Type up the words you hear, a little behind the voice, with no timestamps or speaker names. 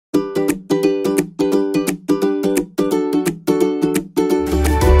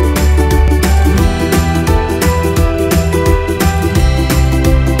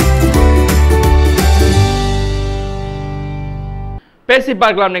பேசி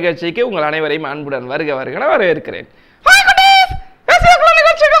பார்க்கலாம் நிகழ்ச்சிக்கு உங்கள் அனைவரையும் அன்புடன் வருக வருக வரவேற்கிறேன்.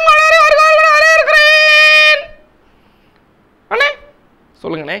 அண்ணே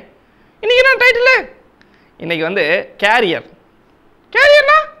சொல்லுங்கண்ணே, இன்னைக்கு என்ன டைட்டில்? இன்னைக்கு வந்து கேரியர்.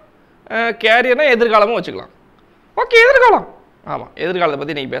 கேரியர்னா எதிர்காலமும் வச்சுக்கலாம். ஓகே, எதிர்காலம். ஆமாம், எதிர்காலத்தை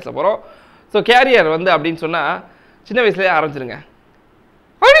பற்றி இன்றைக்கி பேச போகிறோம். ஸோ கேரியர் வந்து அப்படின்னு சொன்னால் சின்ன வயசுலேயே ஆரம்பிச்சிருங்க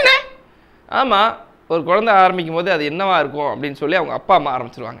அப்படின்னே. ஆமாம், ஒரு குழந்தை ஆரம்பிக்கும் போது அது என்னவா இருக்கும் அப்படின்னு சொல்லி அவங்க அப்பா அம்மா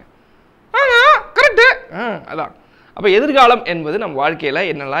ஆரம்பிச்சிருவாங்க. கரெக்டு. அதான். அப்போ எதிர்காலம் என்பது நம்ம வாழ்க்கையில்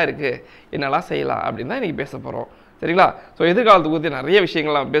என்னெல்லாம் இருக்குது, என்னெல்லாம் செய்யலாம் அப்படின்னு தான் இன்றைக்கி பேச போகிறோம். சரிங்களா? ஸோ எதிர்காலத்தை குறித்து நிறைய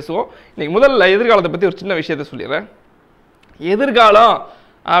விஷயங்கள்லாம் பேசுவோம். இன்றைக்கி முதல்ல எதிர்காலத்தை பற்றி ஒரு சின்ன விஷயத்தை சொல்லிடுறேன். எதிர்காலம்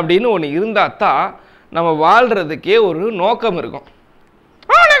அப்படின்னு ஒன்று இருந்தால் தான் நம்ம வாழ்கிறதுக்கே ஒரு நோக்கம் இருக்கும்.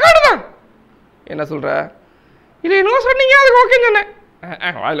 தான் என்ன சொல்கிற? இல்லை இன்னும் சொன்னீங்க, அதுக்கு ஓகேன்னு சொன்னேன்.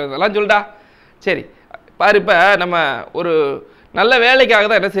 வாயில் இதெல்லாம் சொல்லிட்டா. சரி பாரு, இப்போ நம்ம ஒரு நல்ல வேலைக்காக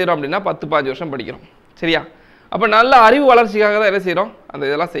தான் என்ன செய்கிறோம் அப்படின்னா 10-15 வருஷம் படிக்கிறோம். சரியா? அப்போ நல்ல அறிவு வளர்ச்சிக்காக தான் என்ன செய்கிறோம், அந்த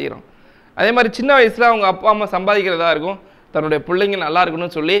இதெல்லாம் செய்கிறோம். அதே மாதிரி சின்ன வயசில் அவங்க அப்பா அம்மா சம்பாதிக்கிறதா இருக்கும், தன்னுடைய பிள்ளைங்க நல்லா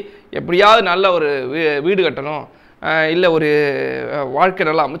இருக்கணும்னு சொல்லி எப்படியாவது நல்ல ஒரு வீடு கட்டணும், இல்லை ஒரு வாழ்க்கை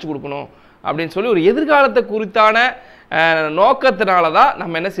நல்லா அமைச்சு கொடுக்கணும் அப்படின்னு சொல்லி ஒரு எதிர்காலத்தை குறித்தான நோக்கத்தினால தான்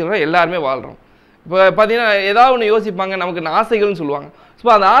நம்ம என்ன செய்கிறோம், எல்லாருமே வாழ்கிறோம். இப்போ பார்த்தீங்கன்னா ஏதாவது ஒன்று யோசிப்பாங்க, நமக்கு ஆசைகள்னு சொல்லுவாங்க. ஸோ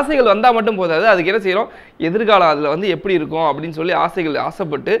அந்த ஆசைகள் வந்தால் மட்டும் போதாது, அதுக்கு என்ன செய்கிறோம், எதிர்காலம் அதில் வந்து எப்படி இருக்கும் அப்படின்னு சொல்லி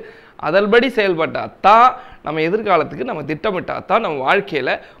ஆசைப்பட்டு அதன்படி செயல்பட்டால் தான் நம்ம எதிர்காலத்துக்கு நம்ம திட்டமிட்டால் தான் நம்ம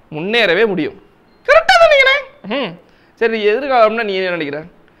வாழ்க்கையில் முன்னேறவே முடியும். கரெக்டாக தான் நினைக்கிறேன். சரி, எதிர்காலம்னா நீ என்ன நினைக்கிற?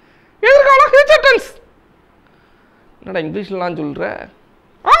 எதிர்காலம் ஃபியூச்சர் டென்ஸ். என்னடா இங்கிலீஷ்லாம் சொல்கிற?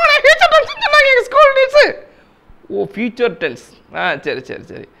 School tens. ஓ, ஃபியூச்சர் டென்ஸ். சரி சரி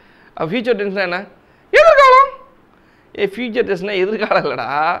சரி. ஃபியூச்சர் டென்ஸ்னால் என்ன? எதிர்காலம். ஃபியூச்சர் டென்ஸ்னால் எதிர்காலம் இல்லைடா,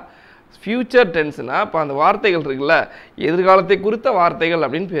 ஃபியூச்சர் டென்ஸ்னால் இப்போ அந்த வார்த்தைகள் இருக்குல்ல, எதிர்காலத்தை குறித்த வார்த்தைகள்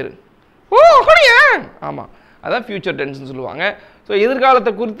அப்படின்னு பேர். ஓ அப்படியா? ஆமாம், அதான் ஃபியூச்சர் டென்ஸ்னு சொல்லுவாங்க. ஸோ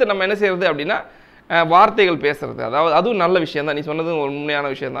எதிர்காலத்தை குறித்து நம்ம என்ன செய்கிறது அப்படின்னா வார்த்தைகள் பேசுகிறது. அதாவது அதுவும் நல்ல விஷயம் தான், நீ சொன்னது ஒரு உண்மையான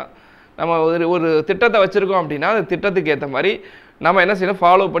விஷயந்தான். நம்ம ஒரு திட்டத்தை வச்சுருக்கோம் அப்படின்னா அந்த திட்டத்துக்கு ஏற்ற மாதிரி நம்ம என்ன செய்யணும்,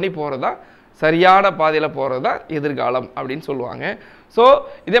 ஃபாலோ பண்ணி போகிறது தான், சரியான பாதையில் போகிறது தான் எதிர்காலம் அப்படின்னு சொல்லுவாங்க. ஸோ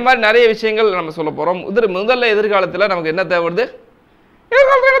இதே மாதிரி நிறைய விஷயங்கள் நம்ம சொல்ல போகிறோம். முதல்ல எதிர்காலத்தில் நமக்கு என்ன தேவைப்படுது?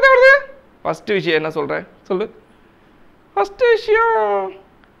 எதிர்காலத்தில் என்ன தேவைப்படுது? ஃபஸ்ட்டு விஷயம் என்ன சொல்கிறேன் சொல்லு. ஃபஸ்ட்டு விஷயம்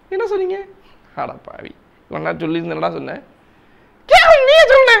என்ன சொன்னீங்க? பாவி, ஒன்றா சொல்லியிருந்தேன்டா சொன்னேன், நீ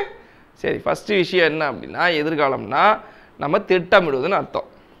சொன்னேன். சரி, ஃபஸ்ட்டு விஷயம் என்ன அப்படின்னா எதிர்காலம்னா நம்ம திட்டமிடுவதுன்னு அர்த்தம்.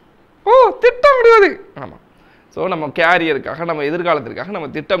 ஓ, திட்டமிடுவது. ஆமாம். ஸோ நம்ம கேரியருக்காக, நம்ம எதிர்காலத்திற்காக நம்ம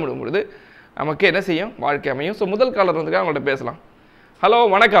திட்டமிடும் பொழுது நமக்கு என்ன செய்யும், வாழ்க்கை அமையும். ஸோ முதல் காலர் வந்து அவங்கள்ட்ட பேசலாம். ஹலோ,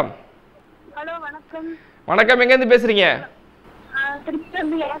 வணக்கம். ஹலோ, வணக்கம். வணக்கம், எங்கேருந்து பேசுகிறீங்க?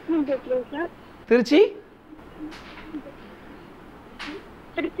 திருச்சி.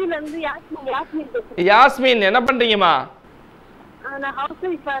 யாஸ்மின், என்ன பண்ணுறீங்கம்மா?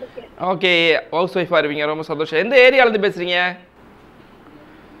 ஓகே, ஹவுஸ் ஒய்ஃபாக இருப்பீங்க, ரொம்ப சந்தோஷம். எந்த ஏரியாவிலேருந்து பேசுகிறீங்க?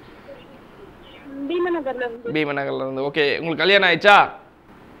 பீமநகர்ல இருந்து. ஓகே, உங்களுக்கு கல்யாணம் ஆயிடுச்சா?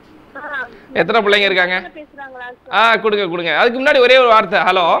 எத்தனை பிள்ளைங்க இருக்காங்க? கொடுங்க கொடுங்க. அதுக்கு முன்னாடி ஒரே ஒரு வார்த்தை.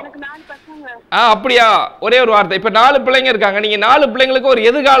 ஹலோ. அப்படியா? ஒரே ஒரு வார்த்தை. இப்ப 4 பிள்ளைங்க இருக்காங்க, நீங்க 4 பிள்ளைங்களுக்கு ஒரு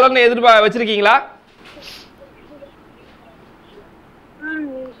எதிர்காலம்னு வச்சிருக்கீங்களா?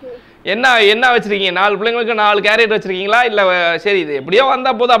 என்ன என்ன வச்சிருக்கீங்க? 4 பிள்ளைங்களுக்கு 4 கேரியர் வச்சிருக்கீங்களா? இல்ல சரி இது எப்படியோ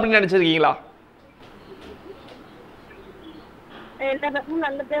வந்தா போதும் அப்படின்னு நினைச்சிருக்கீங்களா?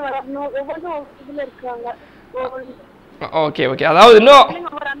 Okay okay. அதாவது இன்னும்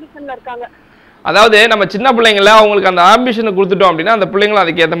அதாவது நம்ம சின்ன பிள்ளைங்கள அவங்களுக்கு அந்த ஆம்பிஷனை கொடுத்துட்டோம் அப்படின்னா அந்த பிள்ளைங்களும்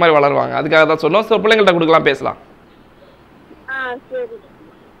அதுக்கு ஏற்ற மாதிரி வளருவாங்க. அதுக்காக தான் சொன்னோம். ஸோ பிள்ளைங்கள்ட்ட கொடுக்கலாம், பேசலாம்.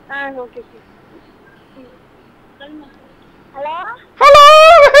 ஹலோ ஹலோ,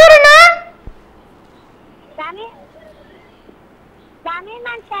 பேர் என்ன?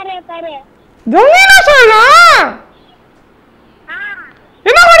 ஜமீனா சாரா?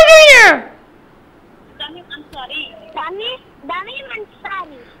 என்ன படிக்கிறீங்க?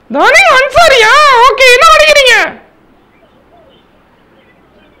 தானி அன்சாரியா? ஓகே, என்ன படிக்கிறீங்க?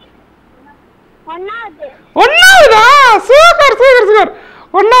 ஒன்னாவதா? Super super super.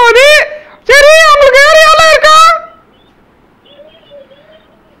 ஒன்னாவது. சரி, உங்களுக்கு வேற யாரெல்லாம் இருக்கா?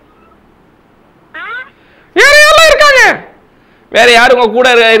 வேற யாரெல்லாம் இருக்காங்க? வேற யாரு உங்க கூட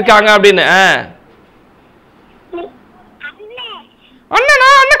இருக்காங்க அப்படின்னு? அண்ணனா?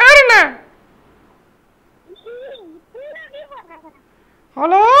 அண்ணன் பேர் என்ன?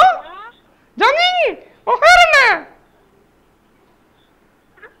 ஹலோ ஜமி, ஓ பேர் என்ன?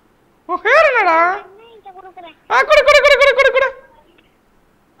 ஓ பேர் என்னடா? குடு குடு குடு குடு குடு குடு.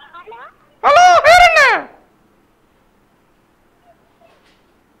 ஹலோ, பேர் என்ன?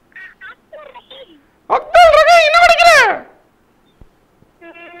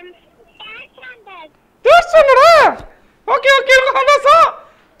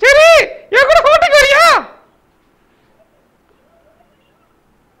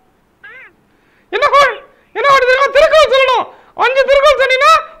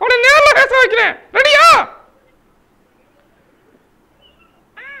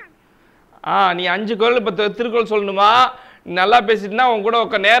 நீ 5 குறள் இப்போ திருக்குறள் சொல்லணுமா? நல்லா பேசிட்டுனா உன்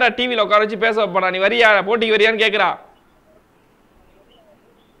கூட நேரா டிவியில் உட்கார வச்சு பேச வைப்பானா? நீ வரியா, போட்டிக்கு வரியான்னு கேட்குறான்.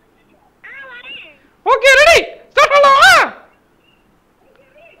 ஓகே ரெடி ஸ்டார்ட் பண்ணலாம்.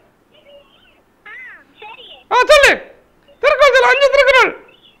 சொல்லு திருக்குறள் சொல்லு, 5 திருக்குறள்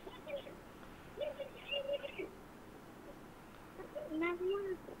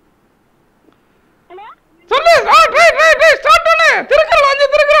சொல்லு. ஸ்டார்ட் பண்ணு. திருக்குறள் 5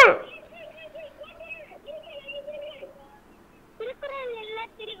 திருக்குறள்.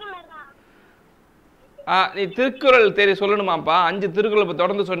 நீ திருக்குறள் சொல்லணுமாப்பா? 5 திருக்குறள்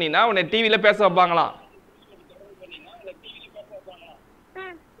தொடர்ந்து சொன்னீங்கன்னா உன்னை டிவியில பேச வைப்பாங்களாம்.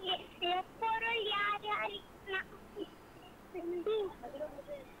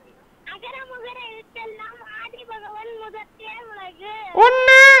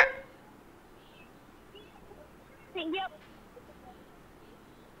 ஒண்ணு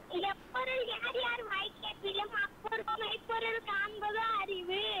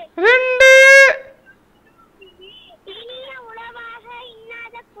ரெண்டு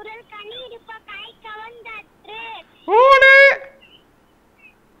மூணு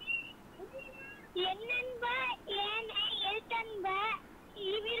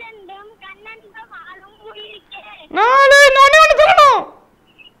நாலு. நானே ஒண்ணு சொல்லணும்.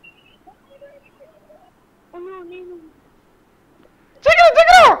 சீக்கிரம்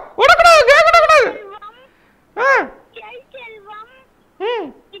சீக்கிரம் ஓடக்கூடாது, கேட்கக்கூடாது.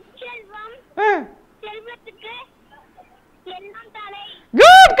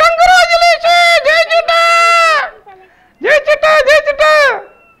 Good, congratulation. ஜெயிச்சிட்டா ஜெயிச்சிட்டா ஜெயிச்சிட்டா.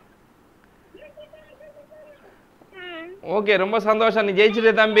 ஓகே ரொம்ப சந்தோஷம், நீ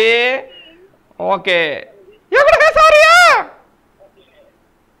ஜெயிச்சிட்ட தம்பி. ஓகே எவ்வளவு சாரியா?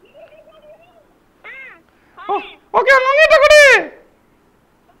 ஓகே உங்ககிட்ட கொடு.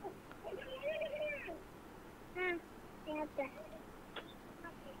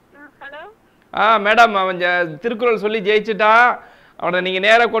 மேடம் அவன் திருக்குறள் சொல்லி ஜெயிச்சுட்டான். அவனை நீங்கள்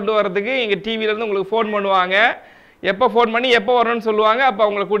நேராக கொண்டு வரதுக்கு எங்கள் டிவியிலேருந்து உங்களுக்கு ஃபோன் பண்ணுவாங்க. எப்போ ஃபோன் பண்ணி எப்போ வரணும்னு சொல்லுவாங்க, அப்போ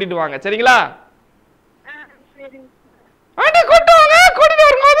அவங்கள கூட்டிகிட்டு வாங்க. சரிங்களா? ஆண்டி கூட்டு வாங்க, கூட்டிட்டு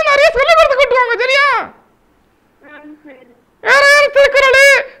வரும்போது நிறைய சொல்லி கொடுத்து கூட்டு வாங்க. சரியா? வேற வேற திருக்குறள்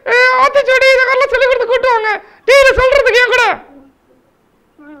ஆத்திச்சூடி இதெல்லாம் சொல்லி கொடுத்து கூட்டு வாங்க டிவியில் சொல்றதுக்கு என் கூட.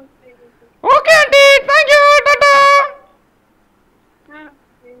 Okay aunty, thank you, Tata.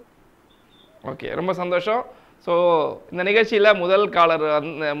 Okay ரொம்ப சந்தோஷம். ஸோ இந்த நிகழ்ச்சியில்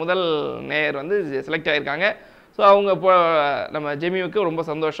முதல் நேயர் வந்து செலக்ட் ஆகியிருக்காங்க. ஸோ அவங்க இப்போ நம்ம ஜெமிவுக்கு ரொம்ப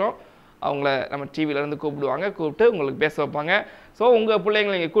சந்தோஷம். அவங்கள நம்ம டிவியிலேருந்து கூப்பிடுவாங்க, கூப்பிட்டு உங்களுக்கு பேச வைப்பாங்க. ஸோ உங்கள்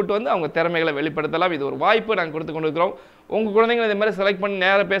பிள்ளைங்களை நீங்கள் கூப்பிட்டு வந்து அவங்க திறமைகளை வெளிப்படுத்தலாம். இது ஒரு வாய்ப்பு நாங்கள் கொடுத்து கொண்டு இருக்கிறோம். உங்கள் குழந்தைங்களை இந்த மாதிரி செலக்ட் பண்ணி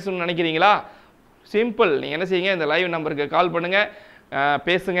நேராக பேசணும்னு நினைக்கிறீங்களா? சிம்பிள், நீங்கள் என்ன செய்யுங்க, இந்த லைவ் நம்பருக்கு கால் பண்ணுங்கள்,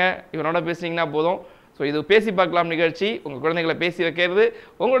 பேசுங்க. இவனோட பேசுனீங்கன்னா போதும். ஸோ இது பேசி பார்க்கலாம் நிகழ்ச்சி. உங்கள் குழந்தைகளை பேசி வைக்கிறது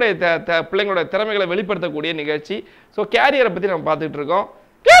உங்களுடைய பிள்ளைங்களோட திறமைகளை வெளிப்படுத்தக்கூடிய நிகழ்ச்சி. ஸோ கேரியரை பற்றி நம்ம பார்த்துட்டு இருக்கோம்.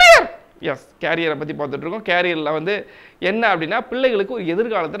 கேரியரை பற்றி பார்த்துட்டு இருக்கோம். கேரியரில் வந்து என்ன அப்படின்னா, பிள்ளைகளுக்கு ஒரு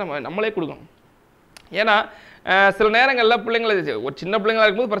எதிர்காலத்தை நம்மளே கொடுக்கணும். ஏன்னா சில நேரங்களில் பிள்ளைங்களை ஒரு சின்ன பிள்ளைங்களா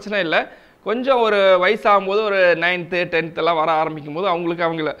இருக்கும்போது பிரச்சனை இல்லை. கொஞ்சம் ஒரு வயசாகும்போது ஒரு 9th 10th எல்லாம் வர ஆரம்பிக்கும் போது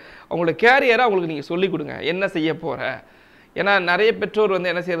அவங்களோட கேரியரை அவங்களுக்கு நீங்கள் சொல்லிக் கொடுங்க. என்ன செய்ய போகிற? ஏன்னா நிறைய பெற்றோர்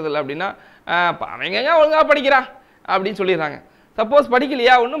வந்து என்ன செய்யறதில்ல அப்படின்னா, அவங்க ஒழுங்காக படிக்கிறான் அப்படின்னு சொல்லிடுறாங்க. சப்போஸ்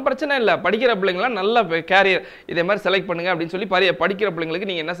படிக்கலையா, ஒன்றும் பிரச்சனை இல்லை. படிக்கிற பிள்ளைங்களாம் நல்ல கேரியர் இதே மாதிரி செலக்ட் பண்ணுங்க அப்படின்னு சொல்லி படிக்கிற பிள்ளைங்களுக்கு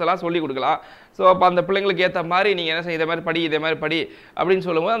நீங்கள் என்ன சொல்லலாம் சொல்லி கொடுக்கலாம். ஸோ அப்போ அந்த பிள்ளைங்களுக்கு ஏற்ற மாதிரி நீங்கள் என்ன செய்ய, இதே மாதிரி படி அப்படின்னு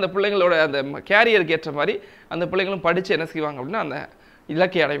சொல்லும்போது அந்த பிள்ளைங்களோட அந்த கேரியருக்கு ஏற்ற மாதிரி அந்த பிள்ளைங்களும் படித்து என்ன செய்வாங்க அப்படின்னா அந்த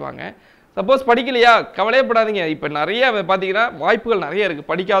இலக்கை அடைவாங்க. சப்போஸ் படிக்கலையா, கவலையப்படாதீங்க. இப்போ நிறைய பார்த்தீங்கன்னா வாய்ப்புகள் நிறைய இருக்குது.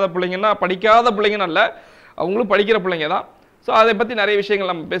 படிக்காத பிள்ளைங்கன்னா இல்லை, அவங்களும் படிக்கிற பிள்ளைங்க தான். ஸோ அதை பற்றி நிறைய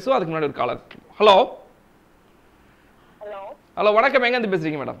விஷயங்கள் நம்ம பேசுவோம். அதுக்கு முன்னாடி ஒரு காலர். ஹலோ ஹலோ வணக்கம், எங்கேருந்து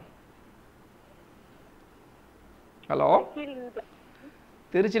பேசுறீங்க மேடம்? ஹலோ,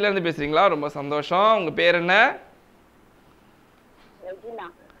 திருச்சியிலேருந்து பேசுறீங்களா? ரொம்ப சந்தோஷம். உங்கள் பேர் என்ன?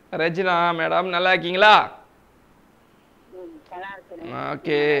 Regina madam. நல்லா இருக்கீங்களா?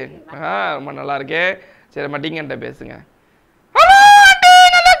 ஓகே, ரொம்ப நல்லா இருக்கேன். சரி மட்டிங்கன்ட்ட பேசுங்க. ஹலோ ஆண்டி,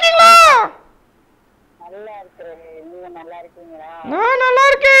 நல்லா இருக்கீங்களா? நான் நல்லா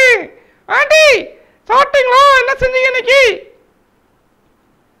இருக்கேன். ஆண்டி சாப்பிட்டீங்களா? என்ன செஞ்சீங்க இன்னைக்கு?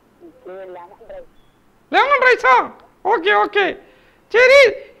 லெமன் ரைஸா? Okay okay. சரி,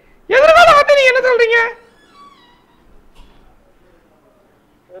 எதிர்காலம் பத்தி நீங்க என்ன சொல்றீங்க?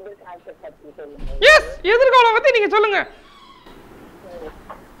 எஸ், எதிர்காலம் பத்தி நீங்க சொல்லுங்க.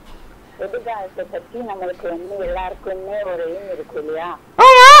 எதிர்காலத்தை பத்தி நம்மளுக்கு வந்து எல்லாருக்குமே ஒரு எய்ம் இருக்கு இல்லையா?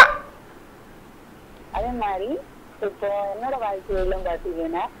 ஆமா. அதே மாதிரி இப்போ என்னோட வாழ்க்கையிலும்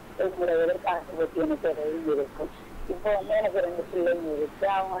பாத்தீங்கன்னா உங்களோட எதிர்காலத்தை பத்தி எனக்கு ஒரு எய்ம் இருக்கும். இப்போ வந்து எனக்கு 2 பிள்ளைங்க இருக்கு.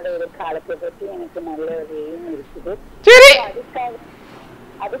 அவங்களோட எதிர்காலத்தை பத்தி எனக்கு நல்ல ஒரு எய்ம் இருக்குது.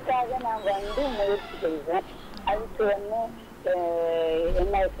 அதுக்காக நான் வந்து முயற்சி செய்வேன். அதுக்கு வந்து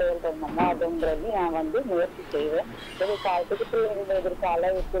என்ன செயல்படணுமோ அப்படின்றது நான் வந்து முயற்சி செய்வேன். எதிர்காலத்துக்கு பிள்ளைங்களோட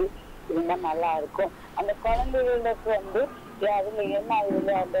எதிர்காலம் எப்படி இருந்தா நல்லா இருக்கும். அந்த குழந்தைகளுக்கு வந்து அதுல என்ன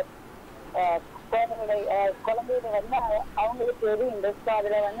ஆகுது, அந்த குழந்தைகளை வந்து அவங்களுக்கு எது இன்ட்ரெஸ்டோ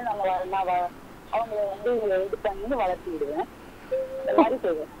அதுல வந்து நம்ம அவங்கள வந்து இது பண்ணி வளர்த்திடுவேன். இந்த மாதிரி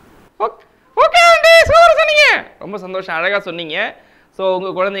செய்வேன். ரொம்ப சந்தோஷம், அழகா சொன்னீங்க. ஸோ உங்க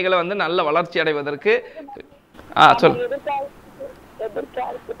குழந்தைகளை வந்து நல்ல வளர்ச்சி அடைவதற்கு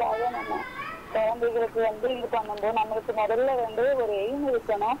எதிர்காலத்துக்காக நம்ம குழந்தைகளுக்கு வந்து இது பண்ணும்போது நம்மளுக்கு முதல்ல வந்து ஒரு எய்ம்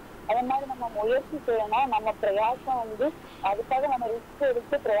இருக்கணும். அதே மாதிரி நம்ம முயற்சி செய்யணும். நம்ம பிரயாசம் வந்து அதுக்காக நம்ம ரிஸ்க்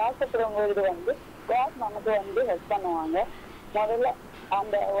எடுத்து பிரயாசப்படும்போது வந்து நமக்கு வந்து ஹெல்ப் பண்ணுவாங்க. முதல்ல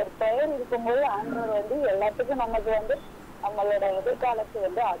அந்த ஒரு பெயர் இருக்கும்போது ஆண்டவர் வந்து எல்லாத்துக்கும் நமக்கு வந்து நம்மளோட எதிர்காலத்தை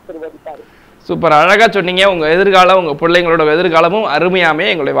வந்து ஆசீர்வதிப்பாரு. சூப்பர், அழகா சொன்னீங்க. உங்க எதிர்காலம், உங்க பிள்ளைங்களோட எதிர்காலமும் அருமையாமே.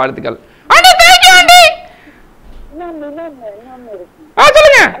 எங்களுடைய வாழ்த்துக்கள்.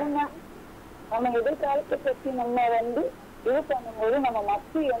 நம்ம எதிர்காலத்தை பத்தி நம்ம வந்து இது பண்ணும்போது நம்ம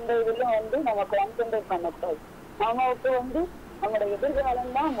மற்ற எந்த இதுலயும் வந்து நம்ம கான்சென்ட்ரேட் பண்ணக்கூடாது. நமக்கு வந்து நம்மளோட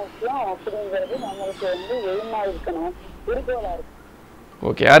எதிர்காலம் தான் முக்கியம் அப்படிங்கிறது நம்மளுக்கு வந்து எய்மா இருக்கணும், குறிக்கோளா இருக்கும்.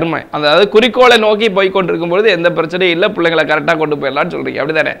 ஓகே, அருமை. அதாவது குறிக்கோளை நோக்கி போய் கொண்டிருக்கும் பொழுது எந்த பிரச்சனையும் இல்லை, பிள்ளைங்களை கரெக்டாக கொண்டு போயிடலாம்னு சொல்றீங்க,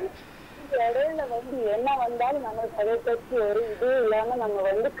 அப்படிதானே? இடையில வந்து என்ன வந்தாலும் நம்மளுக்கு அதை பற்றி ஒரு இது இல்லாம நம்ம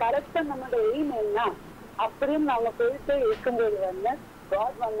வந்து கரெக்டா நம்மளோட எய்ம் என்ன அப்படின்னு நம்ம போயிட்டு இருக்கும்போது வந்து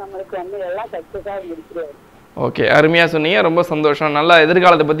காட் வந்து நம்மளுக்கு வந்து எல்லாம் சக்சஸா முடிச்சிருவாரு. ஓகே, அருமையா சொன்னீங்க. ரொம்ப சந்தோஷம். நல்ல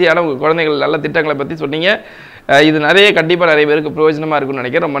எதிர்காலத்தை பற்றி, ஆனால் உங்கள் குழந்தைகள் நல்ல திட்டங்களை பற்றி சொன்னீங்க. இது கண்டிப்பாக நிறைய பேருக்கு பிரயோஜனமாக இருக்கும்னு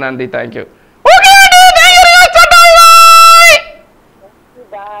நினைக்கிறேன். ரொம்ப நன்றி, தேங்க்யூ.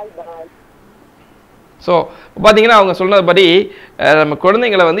 ஸோ பார்த்தீங்கன்னா அவங்க சொன்னதுபடி நம்ம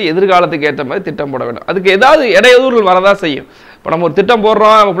குழந்தைங்களை வந்து எதிர்காலத்துக்கு ஏற்ற மாதிரி திட்டம் போட வேண்டும். அதுக்கு ஏதாவது இடையூறுகள் வரதான் செய்யும். இப்போ நம்ம ஒரு திட்டம்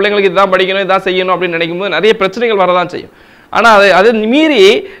போடுறோம், நம்ம பிள்ளைங்களுக்கு இதான் படிக்கணும், இதான் செய்யணும் அப்படின்னு நினைக்கும்போது நிறைய பிரச்சனைகள் வரதான் செய்யும். ஆனால் அதை மீறி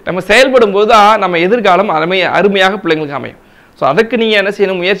நம்ம செயல்படும் போது தான் நம்ம எதிர்காலம் அருமையாக பிள்ளைங்களுக்கு அமையும். ஸோ அதுக்கு நீங்கள் என்ன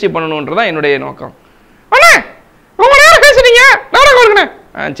செய்யணும், முயற்சி பண்ணணுன்றதான் என்னுடைய நோக்கம். அண்ணே ரொம்ப நேரம் பேசுறீங்க, நாடகம் கொடுங்கண்ணே.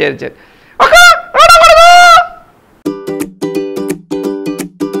 சரி சரி.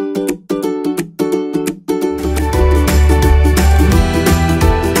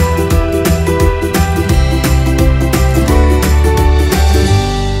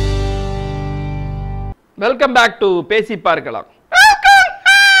 வெல்கம் பேக் டு பேசி பார்க்கலாம்.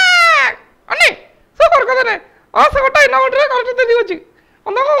 அண்ணே சூப்பர் கதனே, ஆசைப்பட்டா என்ன பண்ணுறது கரெக்டாக தெரிஞ்சு வச்சு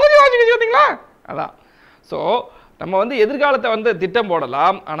அந்த வச்சுக்கிங்களா? அதான். ஸோ நம்ம வந்து எதிர்காலத்தை வந்து திட்டம்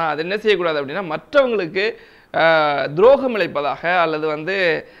போடலாம், ஆனால் அது என்ன செய்யக்கூடாது அப்படின்னா மற்றவங்களுக்கு துரோகம் இழைப்பதாக அல்லது வந்து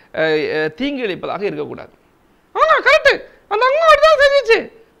தீங்கு இழைப்பதாக இருக்கக்கூடாது. ஆமாம், கரெக்டு. அந்த அம்மா அப்படிதான் செஞ்சிச்சு.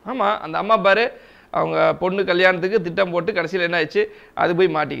 ஆமாம், அந்த அம்மா பாரு, அவங்க பொண்ணு கல்யாணத்துக்கு திட்டம் போட்டு கடைசியில் என்ன ஆயிடுச்சு, அது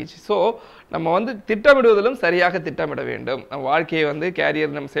போய் மாட்டிக்கிச்சு. ஸோ நம்ம வந்து திட்டமிடுவதிலும் சரியாக திட்டமிட வேண்டும். நம்ம வாழ்க்கையை வந்து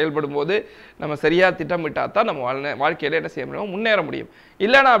கேரியர் நம்ம செயல்படும் போது நம்ம சரியாக திட்டமிட்டால் தான் நம்ம வாழ்க்கையில் என்ன செய்ய முடியும், முன்னேற முடியும்.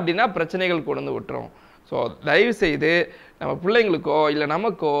 இல்லைனா அப்படின்னா பிரச்சனைகள் கொண்டு வந்து விட்டுரும். ஸோ தயவு செய்து நம்ம பிள்ளைங்களுக்கோ இல்லை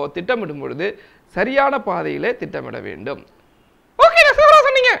நமக்கோ திட்டமிடும் பொழுது சரியான பாதையில் திட்டமிட வேண்டும். ஓகே,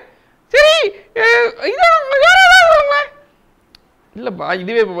 சொன்னீங்க. சரி, இல்லைப்பா,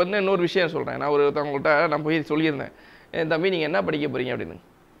 இதுவே இப்போ வந்து இன்னொரு விஷயம் சொல்கிறேன். நான் ஒருத்தவங்கள்ட்ட நான் போய் சொல்லியிருந்தேன், என் தம்பி நீங்கள் என்ன படிக்க போகிறீங்க அப்படின்னு.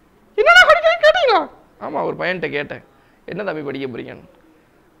 என்னடா படிக்க கேட்டீங்களா? ஆமாம், ஒரு பையன்கிட்ட கேட்டேன், என்ன தம்பி படிக்க போகிறீங்கன்னு.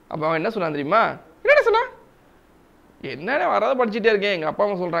 அப்போ அவன் என்ன சொன்னான் தெரியுமா? என்னென்ன சொன்னான், என்னென்ன வராத படிச்சுட்டே இருக்கேன், எங்கள் அப்பா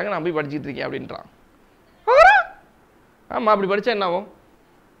அம்மா சொல்கிறாங்க, நான் போய் படிச்சுட்டு இருக்கேன் அப்படின்றான். ஆமாம், அப்படி படித்தா என்ன ஆகும்?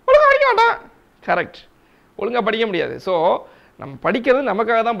 ஒழுங்காக படிக்க மாட்டான். கரெக்ட், ஒழுங்காக படிக்க முடியாது. ஸோ நம்ம படிக்கிறது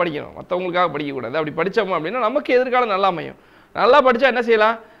நமக்காக தான் படிக்கணும், மற்றவங்களுக்காக படிக்கக்கூடாது. அப்படி படித்தோம் அப்படின்னா நமக்கு எதிர்காலம் நல்லா அமையும். நல்லா படித்தா என்ன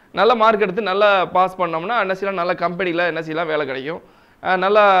செய்யலாம், நல்ல மார்க் எடுத்து நல்லா பாஸ் பண்ணோம்னா என்ன செய்யலாம், நல்ல கம்பெனியில் என்ன செய்யலாம், வேலை கிடைக்கும்.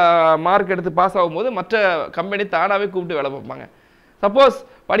 நல்லா மார்க் எடுத்து பாஸ் ஆகும்போது மற்ற கம்பெனி தானாகவே கூப்பிட்டு வேலை பார்ப்பாங்க. சப்போஸ்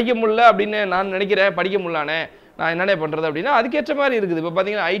படிக்க முடியல அப்படின்னு நான் நினைக்கிறேன், படிக்க முடியலானே நான் என்னென்ன பண்ணுறது அப்படின்னா அதுக்கேற்ற மாதிரி இருக்குது. இப்போ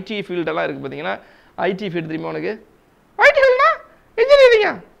பார்த்தீங்கன்னா ஐடி ஃபீல்டெல்லாம் இருக்குது. பார்த்தீங்கன்னா ஐடி ஃபீல்டு தெரியுமா உனக்கு? ஐடி ஃபீல்டுனா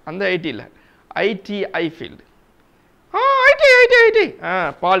இன்ஜினியரிங்கா? அந்த ஐடி இல்லை, ITI field. ID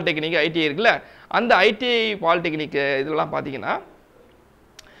polytechnic ID இருக்குல்ல, அந்த ஐடிஐ பாலிடெக்னிக் இதெல்லாம் பார்த்தீங்கன்னா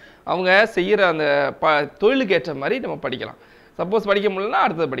அவங்க செய்கிற அந்த தொழிலுக்கு ஏற்ற மாதிரி நம்ம படிக்கலாம். சப்போஸ் படிக்க முடியலன்னா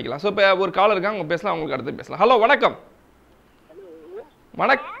அடுத்தது படிக்கலாம். ஸோ இப்போ ஒரு காலர் இருக்காங்க, அவங்க பேசலாம், அவங்களுக்கு அடுத்து பேசலாம். ஹலோ வணக்கம்.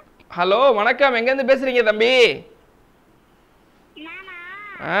 ஹலோ வணக்கம், எங்கேருந்து பேசுறீங்க தம்பி?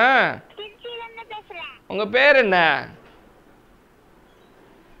 உங்க பேர் என்ன?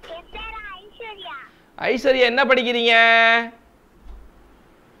 ஐஸ்வர்யா, என்ன படிக்கிறீங்க?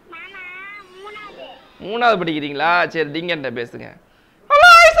 3வது படிக்கிறீங்களா? சரி டிங்கன்ட்ட பேசுங்க. ஹலோ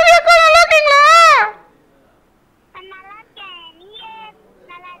ஐஸ்வர்யா அக்கா நல்லா இருக்கீங்களா? நல்லா இருக்கேன். நீங்க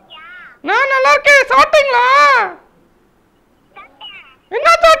நல்லா இருக்கியா? நான் நல்லா இருக்கேன். சாப்பிட்டீங்களா? சாப்பிட்டேன். என்ன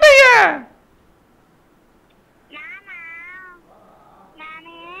சாப்பிட்டீங்க?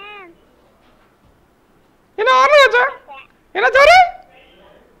 நானு என்ன ஆரம்பிச்சா? என்ன சாரு?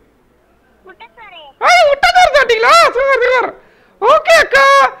 முட்டை சோறு. முட்டை சோறு சாப்பிட்டீங்களா? Super super. ஓகே அக்கா.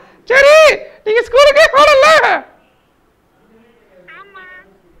 சரி நீங்க ஸ்கூலுக்கே போகல? ஆமா.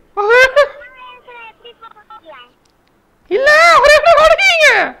 எப்படி போகல? இல்ல அவரே படிக்கிறீங்க.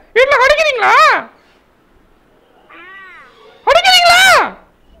 வீட்ல படிக்கிறீங்களா? படிக்கிறீங்களா?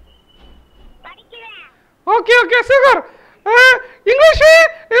 படிக்கிறேன். Okay okay super. இங்கிலீஷ்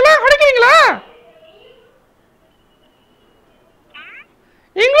இதெல்லாம் படிக்கிறீங்களா?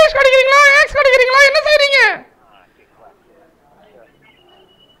 இங்கிலீஷ் படிக்கிறீங்களா? மேக்ஸ் படிக்கிறீங்களா? என்ன செய்றீங்க?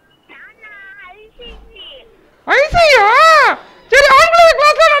 ஐசியா? சரி ஆங்கில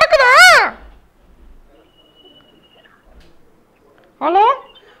கிளாஸ்ல நடக்குதா? ஹலோ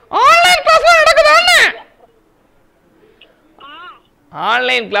ஆன்லைன் கிளாஸ்ல நடக்குதான்னு?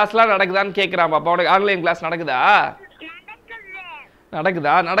 ஆன்லைன் கிளாஸ்லாம் நடக்குதான்னு கேக்குறான் பாப்பா. உனக்கு ஆன்லைன் கிளாஸ் நடக்குதா?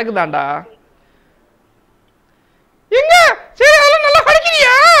 நடக்குதா? நடக்குதாண்டா. எங்க? சரி அதெல்லாம் நல்லா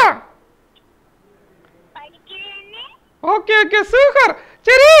படிக்கிறியா? படிக்கிறேன்னு. Okay okay super.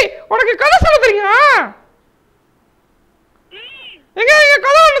 சரி உனக்கு கதை சொல்ல தெரியுமா? எங்க எங்க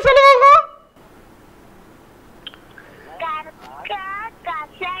கதை ஒன்று சொல்லுவாங்க.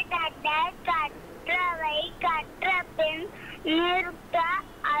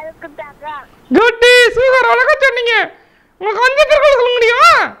 குட்டி சூப்பர். அழகா சொன்னீங்க. உங்களுக்கு 5 திருக்குறள் சொல்ல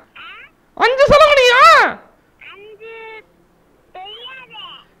முடியுமா? 5 சொல்ல முடியுமா?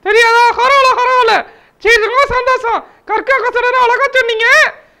 தெரியாதா? பரவாயில்ல பரவாயில்ல. சரி ரொம்ப சந்தோஷம். கற்கா கசடரா அழகா சொன்னீங்க.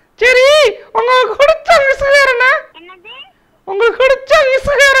 சரி உங்களுக்கு பிடிச்ச மிஸ் பேர் என்ன? உங்களுக்கு பிடிச்ச மிஸ்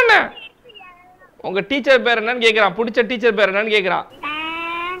பேர் என்ன? உங்க டீச்சர் பேர் என்னன்னு கேக்குறான். பிடிச்ச டீச்சர் பேர் என்னன்னு கேக்குறான்.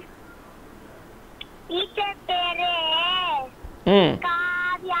 டீச்சர் பேரு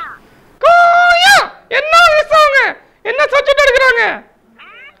காவ்யா. காவ்யா என்ன மிஸ் அவங்க? என்ன சப்ஜெக்ட் எடுக்கறாங்க?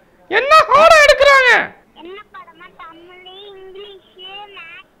 என்ன பாடம் எடுக்கறாங்க? என்ன பாடமா? தமிழ், இங்கிலீஷ்,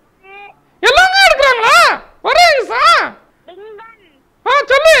 மேத்ஸ் எல்லாமே எடுக்கறாங்களா? ஒரே மிஸ்ஸா? பிங்கன்.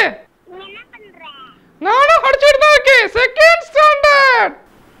 சொல்லு. நீ என்ன பண்ற? நானும் படிச்சிட்டு தான் இருக்கேன். Second standard.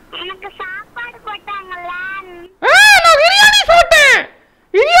 எனக்கு சாப்பாடு போட்டாங்கல்ல. நான் பிரியாணி சாப்பிட்டேன்.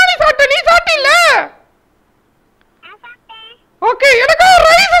 பிரியாணி சாப்பிட்டேன். நீ சாப்பிட்டீல்ல? நான் சாப்பிட்டேன். ஓகே எனக்கு ஒரு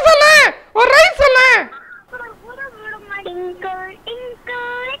ரைஸ் சொல்லு. ஒரு ரைஸ் சொல்லு. Twinkle, twinkle,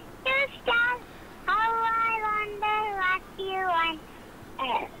 little star, how I wonder what you want.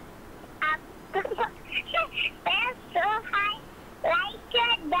 They're so high, like a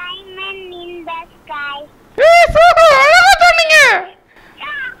diamond in the sky. Super. அழகா சொன்னீங்க.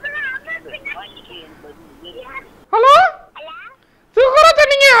 ஹலோ சூப்பரா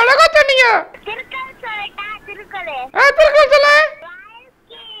சொன்னீங்க. அழகா சொன்னீங்க. திருக்குறள் சொல்லட்டா? திருக்குறள். திருக்குறள் சொல்லு.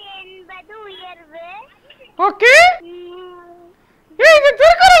 வாழ்க்கை என்பது உயர்வு. ஓகே. இது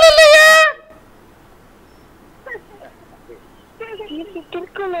திருக்குறள் இல்லையே.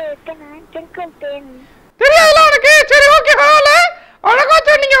 திருக்குறள் தெரியாதுல உனக்கு? சரி ஓகே பரவாயில்ல. அழகா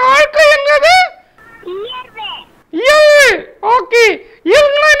சொன்னீங்க. வாழ்க்கை என்பது உயர்வு. இயல்பு. ஓகே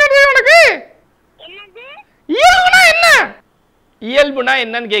இயல்புனா என்னது உனக்கு? என்னது? இயல்புனா என்ன? இயல்புனா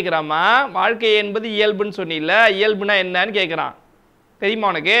என்னன்னு கேக்குறாமா. வாழ்க்கை என்பது இயல்புன்னு சொன்னீல்ல. இயல்புனா என்னன்னு கேக்குறான்.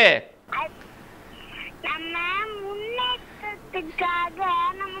 தெரியுமா உனக்கு? நம்ம முன்னேற்றத்துக்காக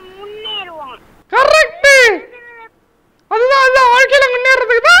நம்ம முன்னேறுவோம். கரெக்ட். அதுதான் வாழ்க்கையில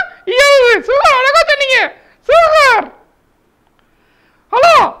முன்னேறதுக்கு தான் இயல்பு. சூப்பர். அழகா சொன்னீங்க. சூப்பர்.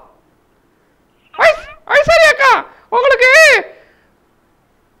 ஹலோ ஐஸ்வர்யா அக்கா உங்களுக்கு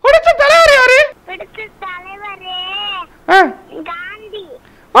பிடிச்ச தலைவர் யாரு? பிடிச்ச தலைவர் காந்தி.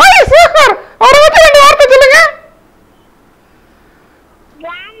 சூப்பர். அவரை பத்தி 2 வார்த்தை சொல்லுங்க.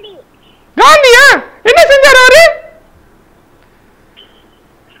 காந்தி. காந்தியா? என்ன செஞ்சாரு அவரு?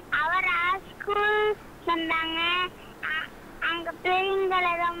 அவரா ஸ்கூல் சொன்னாங்க. அங்க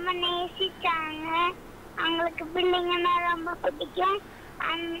பிள்ளைங்களை ரொம்ப நேசிச்சாங்க. அவங்களுக்கு பிள்ளைங்கன்னா ரொம்ப பிடிக்கும்.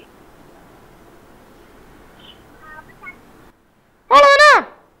 அவ்வளவுதானா?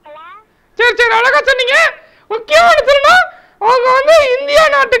 சரி சரி அழகா சொன்னீங்க. முக்கியமான சொல்லணும் அவங்க வந்து இந்தியா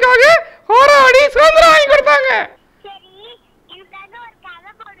நாட்டுக்காக போராடி சுதந்திரம் வாங்கி கொடுத்தாங்க. சரி எனக்காக ஒரு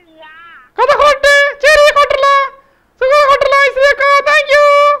கதை போடுவியா? கதை போட்டு. சரி போட்டுடலாம். சுகர் போட்டுடலாம். ஐஸ்வர்யா தேங்க்யூ.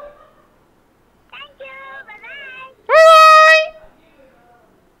 பாய்.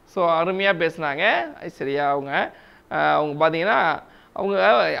 ஸோ அருமையாக பேசுனாங்க ஐஸ்வர்யா அவங்க. அவங்க பார்த்தீங்கன்னா அவங்க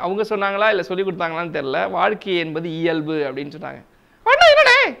அவங்க சொன்னாங்களா இல்லை சொல்லி கொடுத்தாங்களான்னு தெரில. வாழ்க்கை என்பது இயல்பு அப்படின்னு சொன்னாங்க. அண்ணா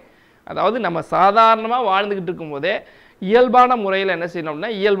என்னண்ணே, அதாவது நம்ம சாதாரணமாக வாழ்ந்துக்கிட்டு இருக்கும்போதே இயல்பான முறையில் என்ன செய்யணும்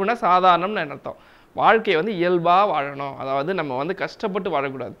அப்படின்னா, இயல்புனா சாதாரணம்னு அர்த்தம். வாழ்க்கையை வந்து இயல்பாக வாழணும், அதாவது நம்ம வந்து கஷ்டப்பட்டு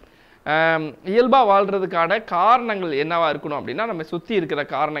வாழக்கூடாது. இயல்பாக வாழ்கிறதுக்கான காரணங்கள் என்னவாக இருக்கணும் அப்படின்னா, நம்ம சுற்றி இருக்கிற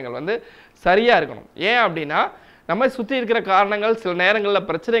காரணங்கள் வந்து சரியாக இருக்கணும். ஏன் அப்படின்னா, நம்ம சுற்றி இருக்கிற காரணங்கள் சில நேரங்களில்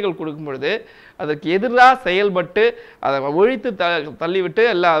பிரச்சனைகள் கொடுக்கும் பொழுது அதற்கு எதிராக செயல்பட்டு அதை ஒழித்து தள்ளிவிட்டு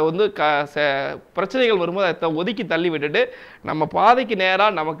எல்லாம் வந்து பிரச்சனைகள் வரும்போது அதை ஒதுக்கி தள்ளி விட்டுட்டு நம்ம பாதைக்கு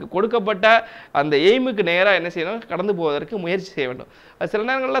நேராக நமக்கு கொடுக்கப்பட்ட அந்த எய்முக்கு நேராக என்ன செய்யணும், கடந்து போவதற்கு முயற்சி செய்ய வேண்டும். அது சில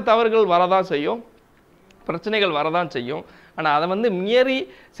நேரங்களில் தவறுகள் வரதான் செய்யும், பிரச்சனைகள் வரதான் செய்யும். ஆனால் அதை வந்து மீறி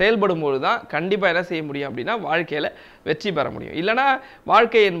செயல்படும்போது தான் கண்டிப்பாக என்ன செய்ய முடியும் அப்படின்னா வாழ்க்கையில் வெற்றி பெற முடியும். இல்லைனா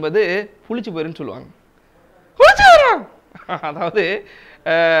வாழ்க்கை என்பது புளிச்சு போயிருன்னு சொல்லுவாங்க. அதாவது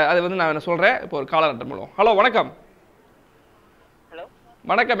அது வந்து நான் என்ன சொல்கிறேன், இப்போ ஒரு காலர் அட்டன் பண்ணுவோம். ஹலோ வணக்கம். ஹலோ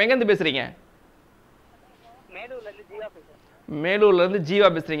வணக்கம், எங்கேருந்து பேசுகிறீங்க? மேலூர்லேருந்து ஜீவா பேசுகிறேன். மேலூர்லேருந்து ஜீவா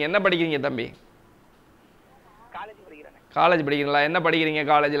பேசுகிறீங்க. என்ன படிக்கிறீங்க தம்பி? காலேஜ் படிக்கிறேன். காலேஜ் படிக்கிறீங்களா? என்ன படிக்கிறீங்க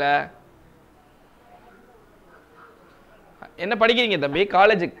காலேஜில்? என்ன படிக்கிறீங்க தம்பி?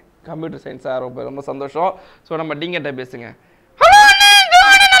 College computer சயின்ஸா? ரொம்ப ரொம்ப சந்தோஷம். ஸோ நம்ம டிங்கிட்ட பேசுங்க.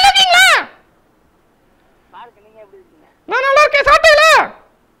 நான் நல்லா இருக்கேன். சாப்பிட்டீங்களா?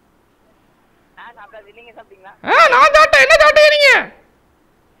 நான் சாப்பிட்டாச்சு. நீங்க சாப்பிட்டீங்களா? நான் சாப்பிட்டேன். என்ன சாப்பிட்டீங்க நீங்க?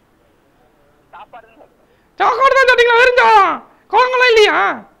 சாப்பாடு தான் சாப்பிட்டேன். சாப்பாடு தான் சாப்பிட்டீங்களா? வெறும் குழம்புலாம் இல்லையா?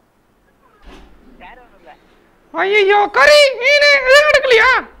 வேற ஒன்றும் இல்லை. ஐயோ, கறி மீன் எதுவும் எடுக்கலையா?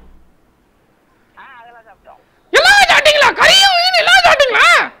 அதெல்லாம் சாப்பிட்டோம். எல்லாம் சாப்பிட்டீங்களா? கறியும் மீன் எல்லாம் சாப்பிட்டீங்களா?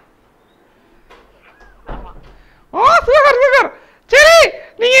 ஓ சூப்பர் சூப்பர். சரி,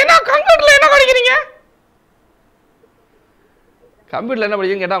 நீங்க என்ன கம்ப்யூட்டர்ல என்ன படிக்கிறீங்க? கம்ப்யூட்டரில் என்ன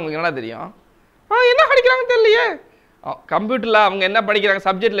படிக்கிறீங்கன்னு கேட்டால் அவங்களுக்கு என்ன தெரியும்? என்ன படிக்கிறாங்கன்னு தெரியலையே. கம்ப்யூட்டரில் அவங்க என்ன படிக்கிறாங்க,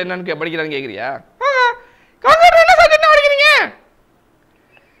 சப்ஜெக்டில் என்னன்னு படிக்கிறாங்கன்னு கேட்குறியா? கம்ப்யூட்டர் என்ன சப்ஜெக்ட் படிக்கிறீங்க?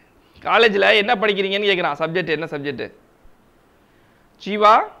 காலேஜில் என்ன படிக்கிறீங்கன்னு கேட்குறான். சப்ஜெக்ட் என்ன subject?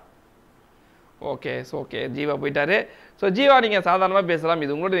 Jeeva. Okay okay, Jeeva போயிட்டாரு. ஸோ ஜீவா, நீங்கள் சாதாரணமாக பேசலாம்.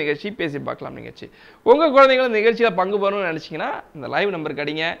 இது உங்களோட நிகழ்ச்சி, பேசி பார்க்கலாம் நிகழ்ச்சி. உங்கள் குழந்தைங்களும் நிகழ்ச்சியில் பங்கு பெறணும்னு நினச்சிங்கன்னா இந்த லைவ் நம்பருக்கு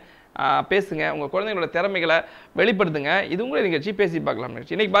அடிங்க, பேசுங்க, உங்கள் குழந்தைங்களோட திறமைகளை வெளிப்படுத்துங்க. இது உங்களோட நிகழ்ச்சி, பேசி பார்க்கலாம்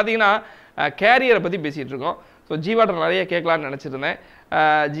நிகழ்ச்சி. இன்றைக்கி பார்த்தீங்கன்னா கேரியரை பற்றி பேசிகிட்டு இருக்கோம். ஸோ ஜீவாட்ட நிறைய கேட்கலான்னு நினச்சிருந்தேன்.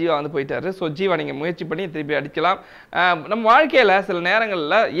 ஜீவா வந்து போயிட்டாரு. ஸோ ஜீவா, நீங்கள் முயற்சி பண்ணி திருப்பி அடிக்கலாம். நம்ம வாழ்க்கையில் சில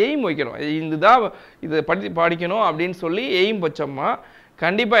நேரங்களில் எய்ம் வைக்கணும். இதுதான் இது படிக்கணும் அப்படின்னு சொல்லி எய்ம் வச்சோம்னா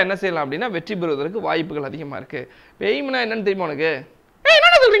கண்டிப்பாக என்ன செய்யலாம் அப்படின்னா வெற்றி பெறுவதற்கு வாய்ப்புகள் அதிகமாக இருக்குது. இப்போ எய்ம்னா என்னன்னு தெரியுமா உனக்கு?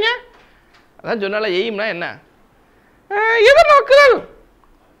 என்ன சொல்கிறீங்க? அதான் சொன்னால எய்ம்னா என்ன? எதிர்நோக்குதல்.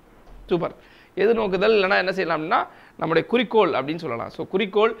 சூப்பர். எதிர்நோக்குதல் இல்லைனா என்ன செய்யலாம் அப்படின்னா நம்முடைய குறிக்கோள் அப்படின்னு சொல்லலாம். ஸோ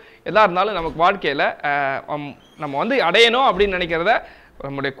குறிக்கோள் எதாக இருந்தாலும் நமக்கு வாழ்க்கையில் நம்ம வந்து அடையணும் அப்படின்னு நினைக்கிறத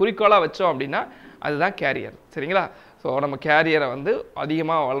நம்முடைய குறிக்கோளாக வச்சோம் அப்படின்னா அதுதான் கேரியர். சரிங்களா? ஸோ நம்ம கேரியரை வந்து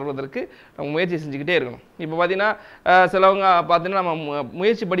அதிகமாக வளர்வதற்கு நம்ம முயற்சி செஞ்சுக்கிட்டே இருக்கணும். இப்போ பார்த்தீங்கன்னா சிலவங்க பார்த்தீங்கன்னா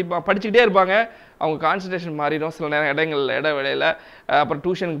நம்ம படிச்சுக்கிட்டே இருப்பாங்க, அவங்க கான்சன்ட்ரேஷன் மாறிடும். சில நேரம் இடைவேளையில் அப்புறம்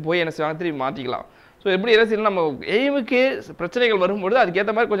டியூஷனுக்கு போய் என்ன செய்வாங்க, திரும்பி மாற்றிக்கலாம். ஸோ எப்படி என்ன செய்யணும், நம்ம எய்முக்கு பிரச்சனைகள் வரும்பொழுது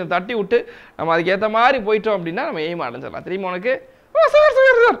அதுக்கேற்ற மாதிரி கொஞ்சம் தட்டி விட்டு நம்ம அதுக்கேற்ற மாதிரி போயிட்டோம் அப்படின்னா நம்ம எய்ம் அடைஞ்சிடலாம். தெரியுமா உனக்கு?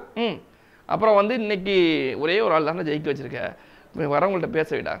 சார். அப்புறம் வந்து இன்னைக்கு ஒரே ஒரு ஆள் தானே ஜெயிக்க வச்சிருக்கேன், வரவங்கள்ட்ட பேச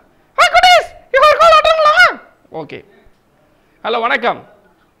விடா. ஓகே. ஹலோ வணக்கம்.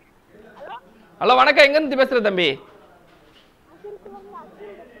 ஹலோ வணக்கம், எங்கேருந்து பேசுகிற தம்பி?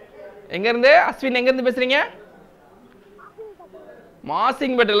 எங்கேருந்து? அஸ்வின். எங்கேருந்து பேசுகிறீங்க?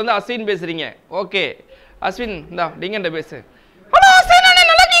 மாசிங்பேட்டையிலேருந்து அஸ்வின் பேசுகிறீங்க. ஓகே அஸ்வின், இந்தா டிங்கண்ட பேசு. ஹலோ அஸ்வின்,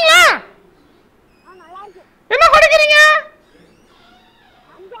 நல்லா இருக்கீங்களா? என்ன படிக்கிறீங்க?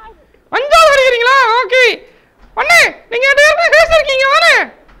 5வது படிக்கிறீங்களா? ஓகே அண்ணே, நீங்கள் பேசிருக்கீங்க தானே?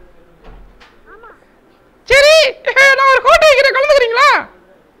 சரி, நான் ஒரு கோட்டை வைக்கிறேன், கலந்துக்கிறீங்களா?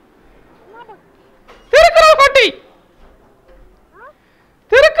 திருக்குறள் கோட்டை.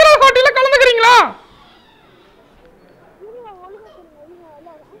 திருக்குறள் கோட்டையில் கலந்துக்கிறீங்களா?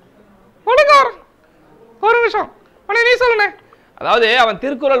 ஒரு நிமிஷம் அண்ணே, நீ சொல்லுண்ணே. அதாவது அவன்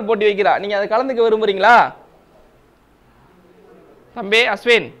திருக்குறள் போட்டி வைக்கிறா, நீங்க அதை கலந்துக்க விரும்புறீங்களா தம்பி?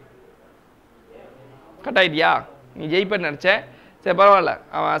 அஸ்வின் கட் ஆயிட்டியா? நீ ஜெயிப்பேன்னு நினைச்சேன். சரி பரவாயில்ல,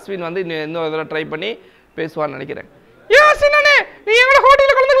 அவன் அஸ்வின் வந்து இன்னொரு தடவை ட்ரை பண்ணி பேசுவான்னு நினைக்கிறேன். ஏன் அஸ்வின் அண்ணே, நீ எங்களோட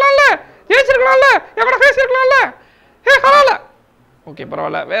ஹோட்டலில் கலந்துக்கலாம்ல, ஜெயிச்சிருக்கலாம்ல, எங்களோட பேசியிருக்கலாம்ல. பரவாயில்ல, ஓகே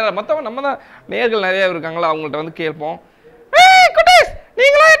பரவாயில்ல. வேற மற்றவங்க நம்ம தான் நேர்கள் நிறைய இருக்காங்களா, அவங்கள்ட்ட வந்து கேட்போம்.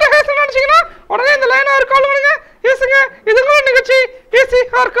 நீங்களா என்ன பேசணும்னு நினைச்சீங்கன்னா உடனே இந்த லைனை ஒரு கால் பண்ணுங்க, பேசுங்க. இதுங்களும் நிகழ்ச்சி, பேசி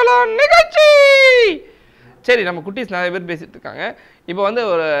பார்க்கலாம் நிகழ்ச்சி. சரி, நம்ம குட்டீஸ் நிறைய பேர் பேசிட்டு இருக்காங்க. இப்போ வந்து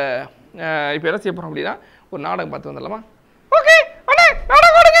ஒரு இப்போ என்ன செய்ய போகிறோம் அப்படின்னா ஒரு நாடகம் பார்த்து வந்துடலாமா? ஓகே அண்ணே,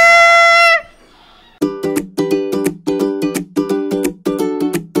 பணம் கொடுங்க.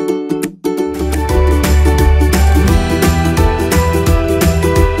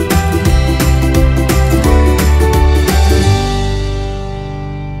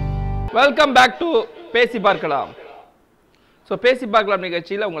 வெல்கம் பேக் டு பேசி பார்க்கலாம். ஸோ பேசி பார்க்கலாம்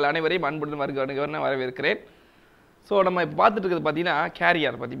நிகழ்ச்சியில் உங்கள் அனைவரையும் அன்புடன் வரவேற்கிறேன். ஸோ நம்ம இப்போ பார்த்துட்டு இருக்கிறது பார்த்தீங்கன்னா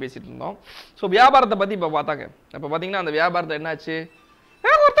கேரியர் பற்றி பேசிகிட்டு இருந்தோம். ஸோ வியாபாரத்தை பற்றி இப்போ பார்த்தாங்க. இப்போ பார்த்தீங்கன்னா அந்த வியாபாரத்தை என்னாச்சு,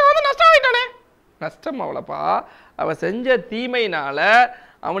 ஒருத்தன் வந்து நஷ்டம் ஆகிட்டானே. நஷ்டம் அவ்வளோப்பா, அவன் செஞ்ச தீமையினால்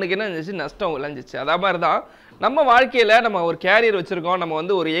அவனுக்கு என்ன இருந்துச்சு, நஷ்டம் விளைஞ்சிச்சு. அதே மாதிரி தான் நம்ம வாழ்க்கையில் நம்ம ஒரு கேரியர் வச்சுருக்கோம், நம்ம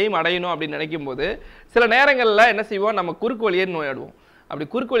வந்து ஒரு எய்ம் அடையணும் அப்படின்னு நினைக்கும் போது சில நேரங்களில் என்ன செய்வோம், நம்ம குறுக்கு வழியே நோயாடுவோம். அப்படி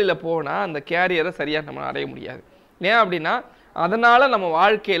குறுக்கு வழியில் போனால் அந்த கேரியரை சரியாக நம்ம அடைய முடியாது. ஏன் அப்படின்னா அதனால் நம்ம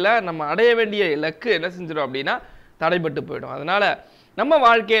வாழ்க்கையில் நம்ம அடைய வேண்டிய இலக்கு என்ன செஞ்சிடும் அப்படின்னா தடைபட்டு போயிடும். அதனால் நம்ம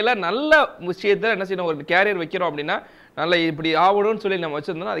வாழ்க்கையில் நல்ல விஷயத்தில் என்ன செய்யணும், ஒரு கேரியர் வைக்கிறோம் அப்படின்னா நல்ல இப்படி ஆகணும்னு சொல்லி நம்ம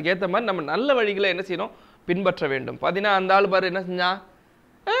வச்சுருந்தோம். அதுக்கேற்ற மாதிரி நம்ம நல்ல வழிகளை என்ன செய்யணும், பின்பற்ற வேண்டும். பார்த்தீங்கன்னா அந்த ஆள் பாரு என்ன செஞ்சான்,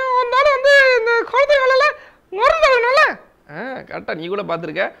 ஒரு வந்து இந்த குழந்தைகள மருந்து தடவினால கரெக்டாக நீ கூட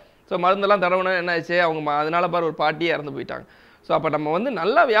பார்த்துருக்க. ஸோ மருந்தெல்லாம் தடவினா என்ன ஆச்சு, அவங்க அதனால பாரு ஒரு பாட்டியே இறந்து போயிட்டாங்க. ஸோ அப்போ நம்ம வந்து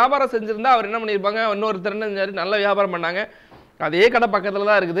நல்லா வியாபாரம் செஞ்சுருந்தா அவர் என்ன பண்ணியிருப்பாங்க, இன்னொருத்தர் என்ன நல்ல வியாபாரம் பண்ணாங்க, அதே கடை பக்கத்தில்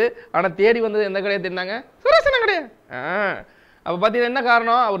தான் இருக்குது, ஆனால் தேடி வந்தது எந்த கடையை தின்னாங்க, சுரேஷன கடையா. அப்போ பார்த்தீங்கன்னா என்ன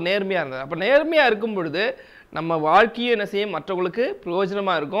காரணம், அவர் நேர்மையாக இருந்தது. அப்போ நேர்மையாக இருக்கும் பொழுது நம்ம வாழ்க்கையும் என்ன செய்யும், மற்றவங்களுக்கு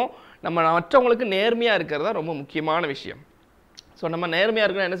பிரயோஜனமாக இருக்கும். நம்ம மற்றவங்களுக்கு நேர்மையாக இருக்கிறது தான் ரொம்ப முக்கியமான விஷயம். ஸோ நம்ம நேர்மையாக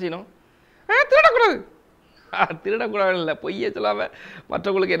இருக்கணும், என்ன செய்யணும், திருடக்கூடாது. திருடக்கூடாது இல்லை, பொய்யே சொல்லாமல்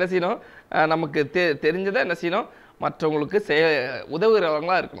மற்றவங்களுக்கு என்ன செய்யணும், நமக்கு தெரிஞ்சதை என்ன செய்யணும், மற்றவங்களுக்கு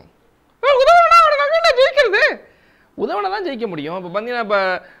உதவுகிறவங்களா இருக்கணும். ஜெயிக்கிறது உதவினா தான் ஜெயிக்க முடியும். இப்போ பார்த்தீங்கன்னா இப்போ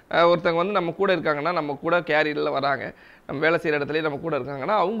ஒருத்தவங்க வந்து நம்ம கூட இருக்காங்கன்னா, நம்ம கூட கேரியரில் வராங்க, நம்ம வேலை செய்கிற இடத்துலேயே நம்ம கூட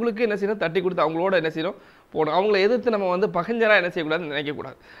இருக்காங்கன்னா அவங்களுக்கு என்ன செய்யணும், தட்டி கொடுத்து அவங்களோட என்ன செய்யணும் போகணும். அவங்கள எதிர்த்து நம்ம வந்து பகஞ்சராக என்ன செய்யக்கூடாதுன்னு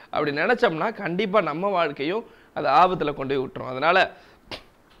நினைக்கக்கூடாது. அப்படி நினச்சோம்னா கண்டிப்பாக நம்ம வாழ்க்கையும் அது ஆபத்தில் கொண்டு போய் விட்டுரும். அதனால்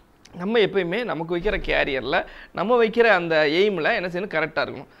நம்ம எப்பயுமே நமக்கு வைக்கிற கேரியரில் நம்ம வைக்கிற அந்த எய்மில் என்ன செய்யணும், கரெக்டாக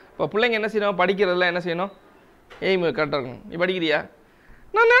இருக்கணும். இப்போ பிள்ளைங்க என்ன செய்யணும், படிக்கிறதுல என்ன செய்யணும், எய்மு கரெக்டாக இருக்கணும். நீ படிக்கிறியா,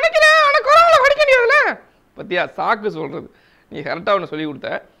 நான் நினைக்கிறேன் ஆனால் கொரோனாவில் படிக்க முடியாதுல்ல, பற்றியா சாக்கு சொல்கிறது. நீ கரெக்டாக ஒன்று சொல்லி கொடுத்த.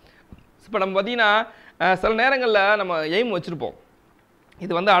 இப்போ நம்ம பார்த்தீங்கன்னா சில நேரங்களில் நம்ம எய்ம் வச்சுருப்போம்,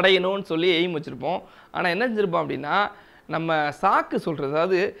 இது வந்து அடையணும்னு சொல்லி எய்ம் வச்சுருப்போம். ஆனால் என்ன செஞ்சுருப்போம் அப்படின்னா நம்ம சாக்கு சொல்கிறது,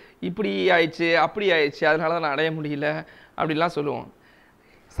 அதாவது இப்படி ஆயிடுச்சு அப்படி ஆயிடுச்சு அதனால தான் நான் அடைய முடியல அப்படிலாம் சொல்லுவோம்.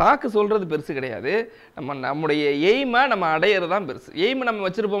 சாக்கு சொல்கிறது பெருசு கிடையாது, நம்முடைய எய்மை நம்ம அடையிறது தான் பெருசு. எய்மை நம்ம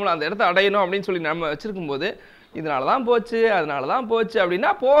வச்சுருப்போம்ல, அந்த இடத்த அடையணும் அப்படின்னு சொல்லி நம்ம வச்சுருக்கும்போது இதனால தான் போச்சு அதனால தான் போச்சு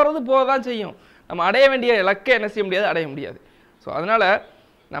அப்படின்னா போகிறது போக தான் செய்யும். நம்ம அடைய வேண்டிய இலக்கை என்ன செய்ய முடியாது, அடைய முடியாது. ஸோ அதனால்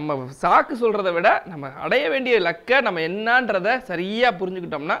நம்ம சாக்கு சொல்கிறத விட நம்ம அடைய வேண்டிய இலக்கை நம்ம என்னன்றதை சரியாக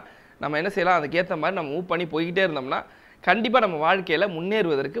புரிஞ்சுக்கிட்டோம்னா நம்ம என்ன செய்யலாம், அதுக்கேற்ற மாதிரி நம்ம மூவ் பண்ணி போய்கிட்டே இருந்தோம்னா கண்டிப்பாக நம்ம வாழ்க்கையில்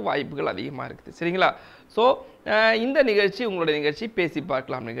முன்னேறுவதற்கு வாய்ப்புகள் அதிகமாக இருக்குது. சரிங்களா? ஸோ இந்த நிகழ்ச்சி உங்களுடைய நிகழ்ச்சி பேசி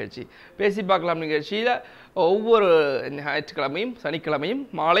பார்க்கலாம் நிகழ்ச்சி. பேசி பார்க்கலாம் நிகழ்ச்சியில் ஒவ்வொரு ஞாயிற்றுக்கிழமையும் சனிக்கிழமையும்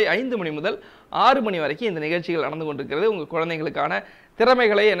மாலை 5 மணி முதல் 6 மணி வரைக்கும் இந்த நிகழ்ச்சிகள் நடந்து கொண்டிருக்கிறது. உங்கள் குழந்தைங்களுக்கான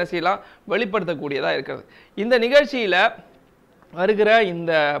திறமைகளை என்ன செய்யலாம், வெளிப்படுத்தக்கூடியதாக இருக்கிறது. இந்த நிகழ்ச்சியில் வருகிற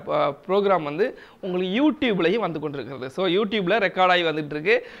இந்த ப்ரோக்ராம் வந்து உங்களுக்கு யூடியூப்லையும் வந்து கொண்டிருக்கிறது. ஸோ யூடியூப்பில் ரெக்கார்டாகி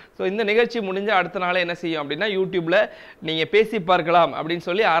வந்துட்டுருக்கு. ஸோ இந்த நிகழ்ச்சி முடிஞ்ச அடுத்த நாளே என்ன செய்யும் அப்படின்னா யூடியூப்பில் நீங்கள் பேசி பார்க்கலாம் அப்படின்னு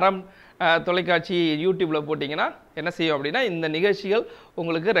சொல்லி ARAM தொலைக்காட்சி யூடியூப்பில் போட்டிங்கன்னா என்ன செய்யும் அப்படின்னா இந்த நிகழ்ச்சிகள்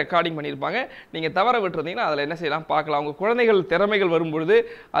உங்களுக்கு ரெக்கார்டிங் பண்ணியிருப்பாங்க. நீங்கள் தவற விட்டுருந்தீங்கன்னா அதில் என்ன செய்யலாம் பார்க்கலாம். உங்கள் குழந்தைகள் திறமைகள் வரும்பொழுது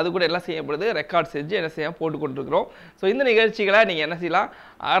அது கூட எல்லாம் செய்யப்படுது, ரெக்கார்ட் செஞ்சு என்ன செய்ய போட்டு கொண்டிருக்கிறோம். ஸோ இந்த நிகழ்ச்சிகளை நீங்கள் என்ன செய்யலாம்,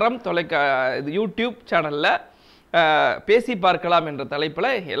 ARAM இது யூடியூப் சேனலில் பேசி பார்க்கலாம் என்ற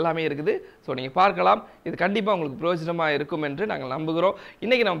தலைப்பில் எல்லாமே இருக்குது. ஸோ நீங்கள் பார்க்கலாம். இது கண்டிப்பாக உங்களுக்கு பிரயோஜனமாக இருக்கும் என்று நாங்கள் நம்புகிறோம்.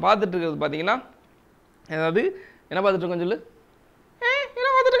 இன்றைக்கி நம்ம பார்த்துட்டு இருக்கிறது பார்த்தீங்கன்னா, அதாவது என்ன பார்த்துட்டு இருக்கோம் சொல்லு, என்ன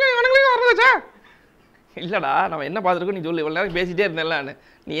பார்த்துட்டு இருக்கோம், இவனுங்களே வரலச்சா இல்லைடா, நம்ம என்ன பார்த்துருக்கோம் நீ சொல்லு. இவ்வளோ நேரம் பேசிகிட்டே இருந்தேன்லான்னு,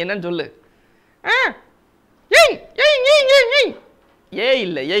 நீ என்னன்னு சொல்லு. Aim aim aim aim aim ஏ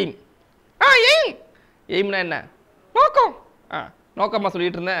இல்லை எய்ம் எய்ம் எய்ம்னா என்ன, நோக்கம். நோக்கமாக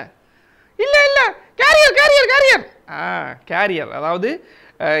சொல்லிகிட்டு இருந்தேன். இல்லை இல்லை கேரியர் கேரியர் கேரியர் கேரியர் அதாவது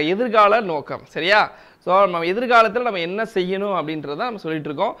எதிர்கால நோக்கம். சரியா? ஸோ நம்ம எதிர்காலத்தில் நம்ம என்ன செய்யணும் அப்படின்றத நம்ம சொல்லிட்டு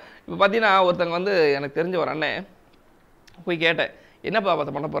இருக்கோம். இப்போ பார்த்தீங்கன்னா ஒருத்தங்க வந்து எனக்கு தெரிஞ்ச ஒரு அண்ணன் போய் கேட்டேன், என்னப்பா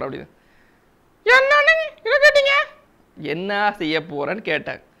பார்த்து பண்ண போகிற அப்படின்னு. என்னன்னு என்ன கேட்டீங்க, என்ன செய்ய போகிறேன்னு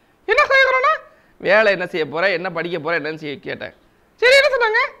கேட்டேன். என்ன செய்ய போகிறேன்னா வேலை என்ன செய்ய போகிறேன், என்ன படிக்க போகிறேன் என்னன்னு செய்ய கேட்டேன். சரி என்ன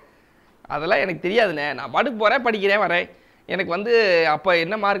சொன்னாங்க, அதெல்லாம் எனக்கு தெரியாதுண்ணே, நான் பாட்டுக்கு போகிறேன் படிக்கிறேன் வரேன், எனக்கு வந்து அப்போ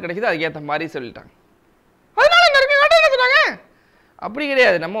என்ன மார்க் கிடைக்குது அதுக்கேற்ற மாதிரி சொல்லிட்டாங்க. அதனால என்ன சொன்னாங்க, அப்படி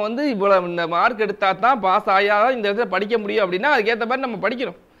கிடையாது, நம்ம வந்து இவ்வளோ இந்த மார்க் எடுத்தால் தான் பாஸ் ஆகியாதான் இந்த இடத்துல படிக்க முடியும் அப்படின்னா அதுக்கேற்ற மாதிரி நம்ம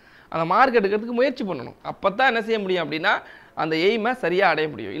படிக்கணும். அந்த மார்க் எடுக்கிறதுக்கு முயற்சி பண்ணணும். அப்போ தான் என்ன செய்ய முடியும் அப்படின்னா அந்த எய்மை சரியாக அடைய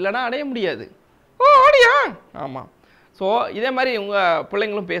முடியும், இல்லைனா அடைய முடியாது. ஓ அப்படியா? ஆமாம். ஸோ இதே மாதிரி உங்கள்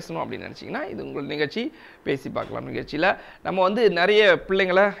பிள்ளைங்களும் பேசணும் அப்படின்னு நினச்சிங்கன்னா இது உங்கள் நிகழ்ச்சி பேசி பார்க்கலாம் நிகழ்ச்சியில் நம்ம வந்து நிறைய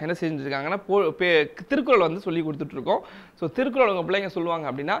பிள்ளைங்களை என்ன செஞ்சுருக்காங்கன்னா திருக்குறள் வந்து சொல்லி கொடுத்துட்ருக்கோம். ஸோ திருக்குறள் உங்கள் பிள்ளைங்க சொல்லுவாங்க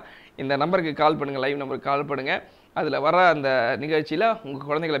அப்படின்னா இந்த நம்பருக்கு கால் பண்ணுங்கள், லைவ் நம்பருக்கு கால் பண்ணுங்கள். அதில் வர அந்த நிகழ்ச்சியில் உங்கள்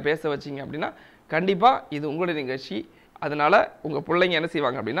குழந்தைகளை பேச வச்சிங்க அப்படின்னா கண்டிப்பாக இது உங்களுடைய நிகழ்ச்சி. அதனால் உங்கள் பிள்ளைங்க என்ன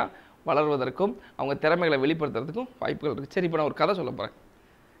செய்வாங்க அப்படின்னா வளர்வதற்கும் அவங்க திறமைகளை வெளிப்படுத்துறதுக்கும் வாய்ப்புகள் இருக்குது. சரி, இப்போ நான் ஒரு கதை சொல்ல போகிறேன்.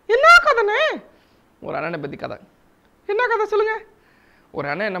 என்ன கதைண்ணே? ஒரு அண்ணனை பற்றி கதை. என்ன கதை சொல்லுங்கள். ஒரு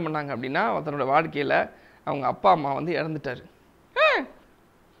அண்ணன் என்ன பண்ணாங்க அப்படின்னா தன்னோட வாழ்க்கையில் அவங்க அப்பா அம்மா வந்து இறந்துட்டார். ஏன்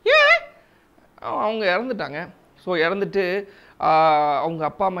அவங்க இறந்துட்டாங்க. ஸோ இறந்துட்டு அவங்க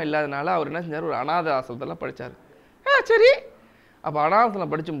அப்பா அம்மா இல்லாதனால அவர் என்ன செஞ்சார், ஒரு அனாதை ஆசிரமத்தில் படித்தார். சரி, அப்போ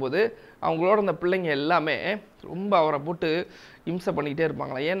அனாதத்தில் படிக்கும்போது அவங்களோட அந்த பிள்ளைங்க எல்லாமே ரொம்ப அவரை போட்டு இம்சை பண்ணிக்கிட்டே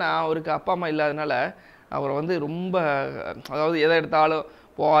இருப்பாங்களாம். ஏன்னா அவருக்கு அப்பா அம்மா இல்லாதனால அவரை வந்து ரொம்ப, அதாவது எதை எடுத்தாலும்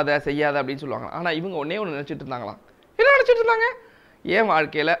போகாத செய்யாத அப்படின்னு சொல்லுவாங்க. ஆனால் இவங்க ஒன்று நினச்சிட்டு இருந்தாங்களாம். என்ன நினச்சிட்டு இருந்தாங்க? ஏன்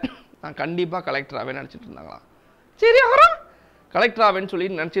வாழ்க்கையில் நான் கண்டிப்பாக கலெக்டராகவே நினச்சிட்டு இருந்தாங்களாம். சரி, அவரும் கலெக்டராகவேன்னு சொல்லி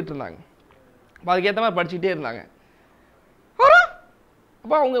நினச்சிட்டு இருந்தாங்க. அப்போ அதுக்கேற்ற மாதிரி படிச்சுக்கிட்டே இருந்தாங்க. அவரும்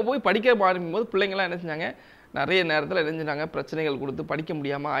அப்போ அவங்க போய் படிக்க ஆரம்பிக்கும் போது பிள்ளைங்கள்லாம் என்ன செஞ்சாங்க, நிறைய நேரத்தில் என்ன செஞ்சாங்க, பிரச்சனைகள் கொடுத்து படிக்க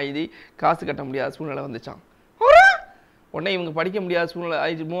முடியாமல் ஆயுதி காசு கட்ட முடியாத சூழ்நிலை வந்துச்சான். உடனே இவங்க படிக்க முடியாத சூழ்நிலை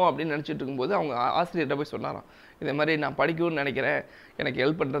ஆயிடுமோ அப்படின்னு நினச்சிட்டு இருக்கும்போது அவங்க ஆசிரியர்கிட்ட போய் சொன்னாராம், இதே மாதிரி நான் படிக்கணும்னு நினைக்கிறேன், எனக்கு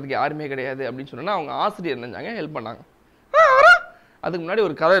ஹெல்ப் பண்ணுறதுக்கு யாருமே கிடையாது அப்படின்னு சொன்னால் அவங்க ஆசிரியர் நினைச்சாங்க ஹெல்ப் பண்ணாங்க. அதுக்கு முன்னாடி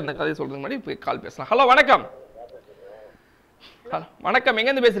ஒரு கதை, இந்த கதையை சொல்கிறதுக்கு முன்னாடி இப்போ கால் பேசலாம். ஹலோ வணக்கம். வணக்கம்,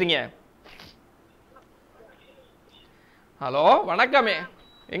 எங்கேருந்து பேசுகிறீங்க? ஹலோ வணக்கமே,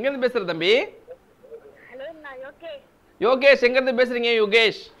 எங்கேருந்து பேசுகிற தம்பி? யோகேஷ், எங்கேருந்து பேசுகிறீங்க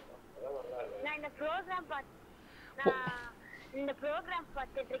யோகேஷ்?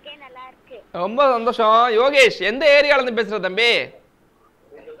 ரொம்ப சந்தோஷம். யோகேஷ், எந்த ஏரியால இருந்து பேசுற தம்பி?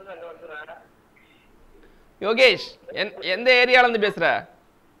 யோகேஷ், எந்த ஏரியால இருந்து பேசுற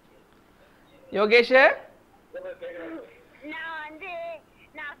யோகேஷ்?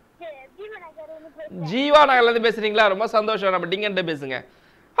 ஜீவா நகர்ல இருந்து பேசுறீங்களா? ரொம்ப சந்தோஷம். நம்ம டிங்கன்ட்ட பேசுங்க.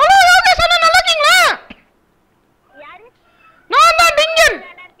 ஹலோ யோகேஷ், அண்ணா நல்லா இருக்கீங்களா? யாரு? நான் தான் டிங்கன்.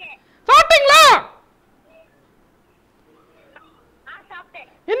 சாப்பிட்டீங்களா?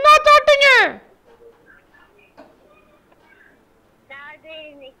 என்ன சாப்பிட்டீங்க?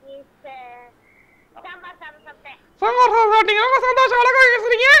 சாம்பார் சாதம் சாப்பிட்டீங்க. ரொம்ப சந்தோஷம். அழகா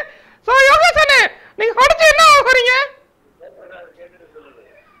பேசுறீங்க. சோ யோகேஷ் அண்ணே, நீங்க படிச்சு என்ன ஆகுறீங்க?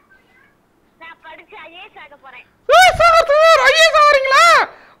 நான் படிச்சு ஐஏஎஸ் ஆக போறேன். Sir IAS ஆவறீங்களா?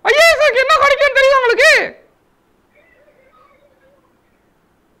 ஐஏஎஸ்க்கு என்ன படிக்கணும் தெரியும் உங்களுக்கு?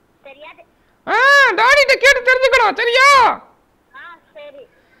 தெரியாது. டாடிட்ட கேட்டு தெரிஞ்சுக்கணும், சரியா? சரி.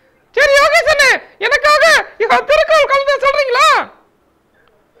 சரி யோகேஷ் அண்ணே, எனக்காக திருக்குறள் கலந்து சொல்றீங்களா?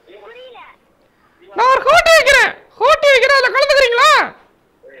 புரியல. நான் ஒரு ஹோட்டி வைக்கிறேன், அதுல கலந்துக்கிறீங்களா?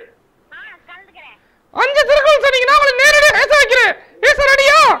 கலந்துக்கிறேன். 5 திருக்குறள் சொன்னீங்கன்னா உங்களை நேரடியாக பேச வைக்கிறேன். பேச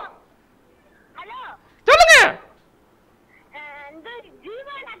ரெடியா? ஹலோ சொல்லுங்க. இந்த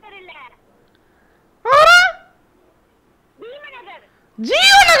ஜீவநகர் இல்ல,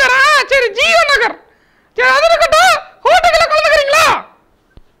 ஜீவநகரா? சரி ஜீவநகர். சரி அது இருக்கட்டும், ஹோட்டல்ல கலந்துக்கிறீங்களா?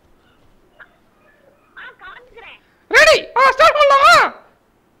 கலந்துக்கிறேன். ரெடி? ஸ்டார்ட் பண்ணலாமா?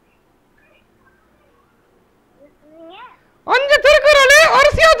 5 திருக்குறள்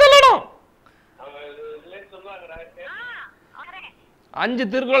வரிசையா சொல்லணும். 5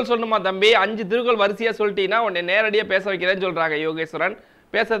 திருக்குறள் சொல்லணுமா தம்பி? 5 திருக்குறள் வரிசையா சொல்லிட்டீங்கன்னா உன்னை நேரடியா பேச வைக்கிறேன்னு சொல்றாங்க யோகேஸ்வரன்.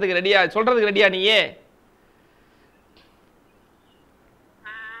 பேசுறதுக்கு ரெடியா? சொல்றதுக்கு ரெடியா நீயே?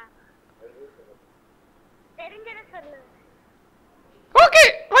 ஓகே,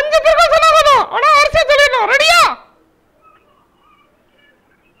 5 திருக்குறள் சொன்னா போதும், ஆனா வரிசையா சொல்லிடணும். ரெடியா?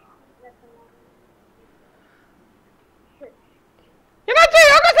 என்னாச்சு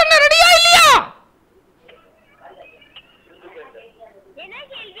யோகேஸ்வரன், ரெடியா இல்லையா?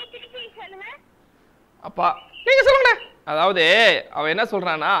 அப்பா நீங்க சொல்லுங்க. அதாவது அவ என்ன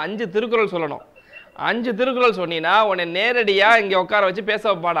சொல்றான்னா 5 திருக்குறள் சொல்லணும். 5 திருக்குறள் சொன்னீங்கன்னா உன்னை நேரடியா இங்க உட்கார வச்சு பேச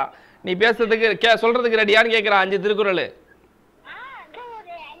வைப்பாடா. நீ பேசுறதுக்கு சொல்றதுக்கு ரெடியான்னு கேக்குறான். 5 திருக்குறள்.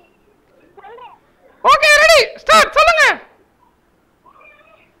 Okay ready, start. சொல்லுங்க.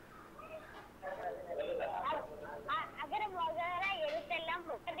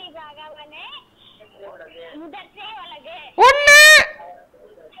 ஒண்ணு.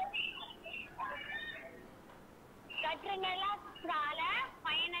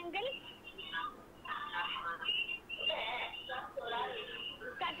 பயணங்கள்.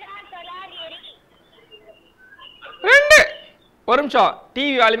 ரெண்டு. ஒரு நிமிஷம்,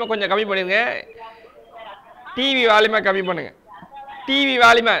 டிவி வால்யூமை கொஞ்சம் கம்மி பண்ணிருங்க. டிவி வால்யூமை கம்மி பண்ணுங்க. டிவி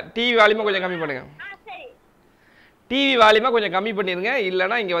வால்யூமை கொஞ்சம் கம்மி பண்ணுங்க. டிவி வால்யூமை கொஞ்சம் கம்மி பண்ணிடுங்க.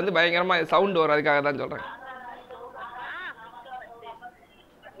 இல்லைன்னா இங்கே வந்து பயங்கரமாக சவுண்ட் வரும். அதுக்காக தான் சொல்கிறேன்.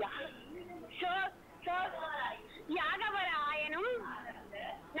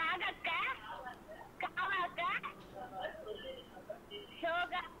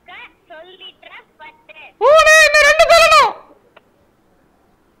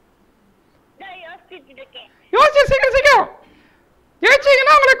 யோசிச்சு சீக்கிரம்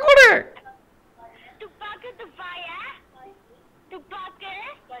யோசிச்சீங்கன்னா உங்களை கூடு.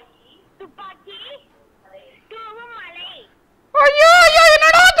 ஐயோ ஐயோ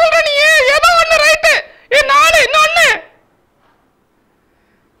என்னடா சொல்ற நீ? ஏதோ ஒண்ணு ரைட். நாலு இன்னொன்னு.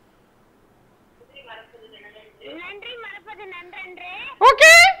 நன்றி மறப்பது நன்றன்றே.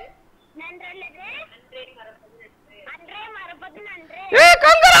 ஓகே. நன்றல்லது அன்றே மறப்பது நன்றே.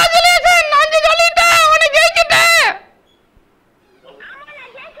 கங்க்ராச்சுலேஷன். நான் சொல்லிட்டேன் உன்னை ஜெயிச்சிட்டேன். ஆமா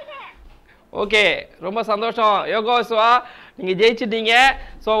நான் ஜெயிச்சிட்டேன். ஓகே ரொம்ப சந்தோஷம் யோகோஸ்வா, நீங்கள் ஜெயிச்சிட்டீங்க.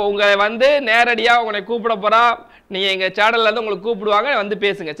 ஸோ உங்களை வந்து நேரடியாக உங்களை கூப்பிட போகிறா. நீங்கள் எங்கள் சேனல்லேருந்து உங்களுக்கு கூப்பிடுவாங்க, வந்து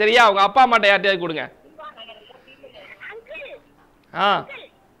பேசுங்க சரியா? உங்கள் அப்பா அம்மாட்ட யார்ட்டையாவது கொடுங்க. ஆ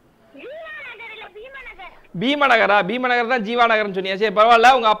பீமநகரா? பீமநகர் தான் ஜீவாநகர்னு சொன்னீங்க. சரி பரவாயில்ல,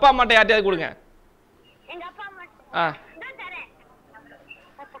 உங்கள் அப்பா அம்மாட்ட யார்ட்டையாவது கொடுங்க. ஆ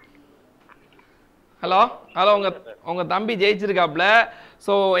ஹலோ ஹலோ, உங்கள் தம்பி ஜெயிச்சிருக்காப்ல.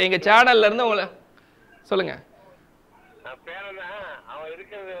 ஸோ எங்கள் சேனல்லேருந்து உங்களை சொல்லுங்கள்.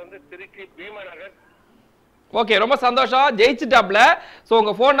 ஓகே ரொம்ப சந்தோஷம், ஜெயிச்சிட்டாப்ல. ஸோ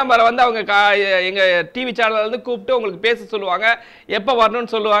உங்கள் ஃபோன் நம்பரை வந்து அவங்க எங்கள் டிவி சேனல்லேருந்து கூப்பிட்டு உங்களுக்கு பேச சொல்லுவாங்க. எப்போ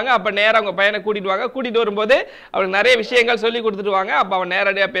வரணும்னு சொல்லுவாங்க. அப்போ நேராக உங்கள் பையனை கூட்டிகிட்டு வாங்க. கூட்டிகிட்டு வரும்போது அவனுக்கு நிறைய விஷயங்கள் சொல்லி கொடுத்துட்டு அப்போ அவன்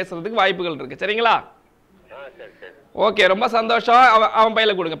நேரடியாக பேசுறதுக்கு வாய்ப்புகள் இருக்குது சரிங்களா? ஓகே ரொம்ப சந்தோஷம். அவன்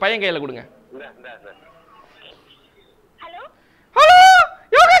கையில் கொடுங்க, பையன் கையில் கொடுங்க. ஹலோ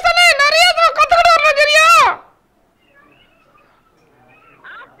யோகேஷ் அண்ணே, நிறைய கத்துக்கிட்டு வரணும் சரியா?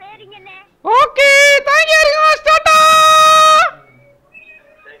 Okay thank you very much. Tata.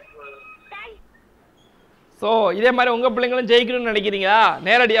 So இதே மாதிரி உங்கள் பிள்ளைங்களும் ஜெயிக்கணும்னு நினைக்கிறீங்களா?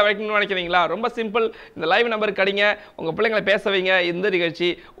 நேரடியாக வைக்கணும்னு நினைக்கிறீங்களா? ரொம்ப சிம்பிள். இந்த லைவ் நம்பர் கடிங்க, உங்கள் பிள்ளைங்களை பேச வைங்க. இந்த நிகழ்ச்சி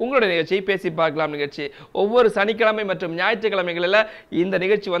உங்களோட நிகழ்ச்சி பேசி பார்க்கலாம் நிகழ்ச்சி ஒவ்வொரு சனிக்கிழமை மற்றும் ஞாயிற்றுக்கிழமைகளில் இந்த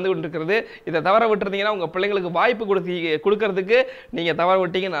நிகழ்ச்சி வந்து கொண்டிருக்கிறது. இதை தவற விட்டுருந்தீங்கன்னா உங்கள் பிள்ளைங்களுக்கு வாய்ப்பு கொடுக்கறதுக்கு நீங்கள் தவற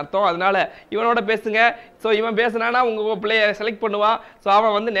விட்டீங்கன்னு அர்த்தம். அதனால இவனோட பேசுங்க. ஸோ இவன் பேசுனானா உங்கள் பிள்ளைய செலக்ட் பண்ணுவான். ஸோ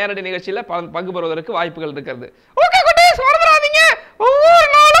அவன் வந்து நேரடி நிகழ்ச்சியில் பங்கு பெறுவதற்கு வாய்ப்புகள் இருக்கிறது. ஓகே குட்டீஸ், மறந்துடாதீங்க. ஒவ்வொரு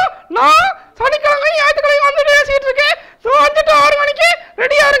நாளும் நான் சனிக்கிழமை ஞாயிற்றுக்கிழமை வந்து பேசிட்டு இருக்கேன். ஸோ 5 to 6 மணிக்கு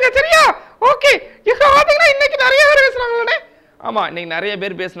ரெடியா இருங்க சரியா? ஓகே. இப்போ பார்த்தீங்கன்னா இன்னைக்கு நிறைய பேர் பேசுறாங்களே. ஆமாம் இன்னைக்கு நிறைய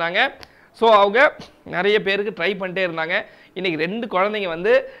பேர் பேசுனாங்க. ஸோ அவங்க நிறைய பேருக்கு ட்ரை பண்ணிட்டே இருந்தாங்க. இன்றைக்கி 2 குழந்தைங்க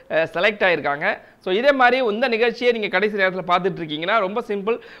வந்து செலக்ட் ஆகியிருக்காங்க. ஸோ இதே மாதிரி இந்த நிகழ்ச்சியை நீங்கள் கடைசி நேரத்தில் பார்த்துட்டு இருக்கீங்கன்னா ரொம்ப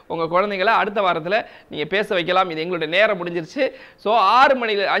சிம்பிள். உங்கள் குழந்தைங்களை அடுத்த வாரத்தில் நீங்கள் பேச வைக்கலாம். இது எங்களுடைய நேரம் முடிஞ்சிருச்சு. ஸோ 5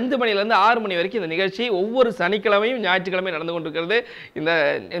 மணிலேருந்து 6 மணி வரைக்கும் இந்த நிகழ்ச்சி ஒவ்வொரு சனிக்கிழமையும் ஞாயிற்றுக்கிழமையும் நடந்து கொண்டிருக்கிறது.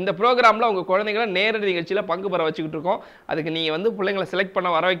 இந்த ப்ரோக்ராமில் உங்கள் குழந்தைங்களை நேரடி நிகழ்ச்சியில் பங்கு பெற வச்சுக்கிட்டு இருக்கோம். அதுக்கு நீங்கள் வந்து பிள்ளைங்களை செலக்ட்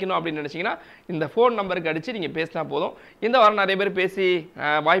பண்ண வர வைக்கணும் அப்படின்னு நினச்சிங்கன்னா இந்த ஃபோன் நம்பருக்கு அடித்து நீங்கள் பேசினா போதும். இந்த வாரம் நிறைய பேர் பேசி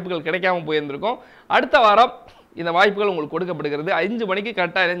வாய்ப்புகள் கிடைக்காம போயிருந்திருக்கோம். அடுத்த வாரம் இந்த வாய்ப்புகள் உங்களுக்கு கொடுக்கப்படுகிறது. 5 மணிக்கு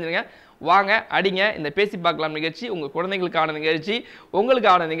கரெக்டாக இணைஞ்சிருங்க. வாங்க அடிங்க. இந்த பேசி பார்க்கலாம் நிகழ்ச்சி உங்கள் குழந்தைகளுக்கான நிகழ்ச்சி,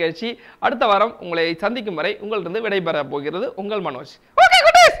 உங்களுக்கான நிகழ்ச்சி. அடுத்த வாரம் உங்களை சந்திக்கும் வரை உங்களிருந்து விடைபெற போகிறது உங்கள் மனோஜ். ஓகே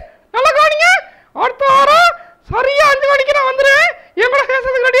குட்டீஸ், நல்லா கவனிங்க. அடுத்த வாரம் சரியா 5 மணிக்கு நான் வந்துடுறேன். என் கூட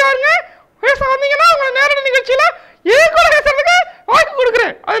பேசுறதுக்கு ரெடியா இருங்க. பேச வந்தீங்கன்னா உங்களை நேரடி நிகழ்ச்சியில் என் கூட பேசுறதுக்கு வாய்ப்பு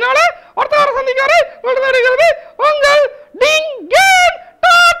கொடுக்குறேன். அதனால அடுத்த வாரம் சந்திக்க வரை உங்களுடைய உங்கள் டிங் கேன்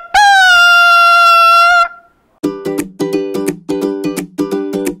டாடா.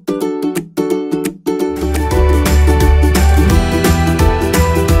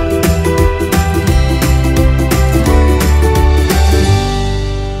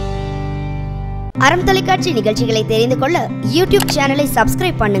 அறம் தொலைக்காட்சி நிகழ்ச்சிகளை தெரிந்து கொள்ள யூடியூப் சேனலை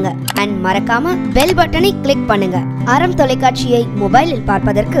சப்ஸ்கிரைப் பண்ணுங்க அண்ட் மறக்காம பெல் பட்டனை கிளிக் பண்ணுங்க. அறம் தொலைக்காட்சியை மொபைலில்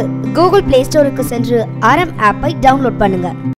பார்ப்பதற்கு கூகுள் பிளே ஸ்டோருக்கு சென்று அறம் ஆப்பை டவுன்லோட் பண்ணுங்க.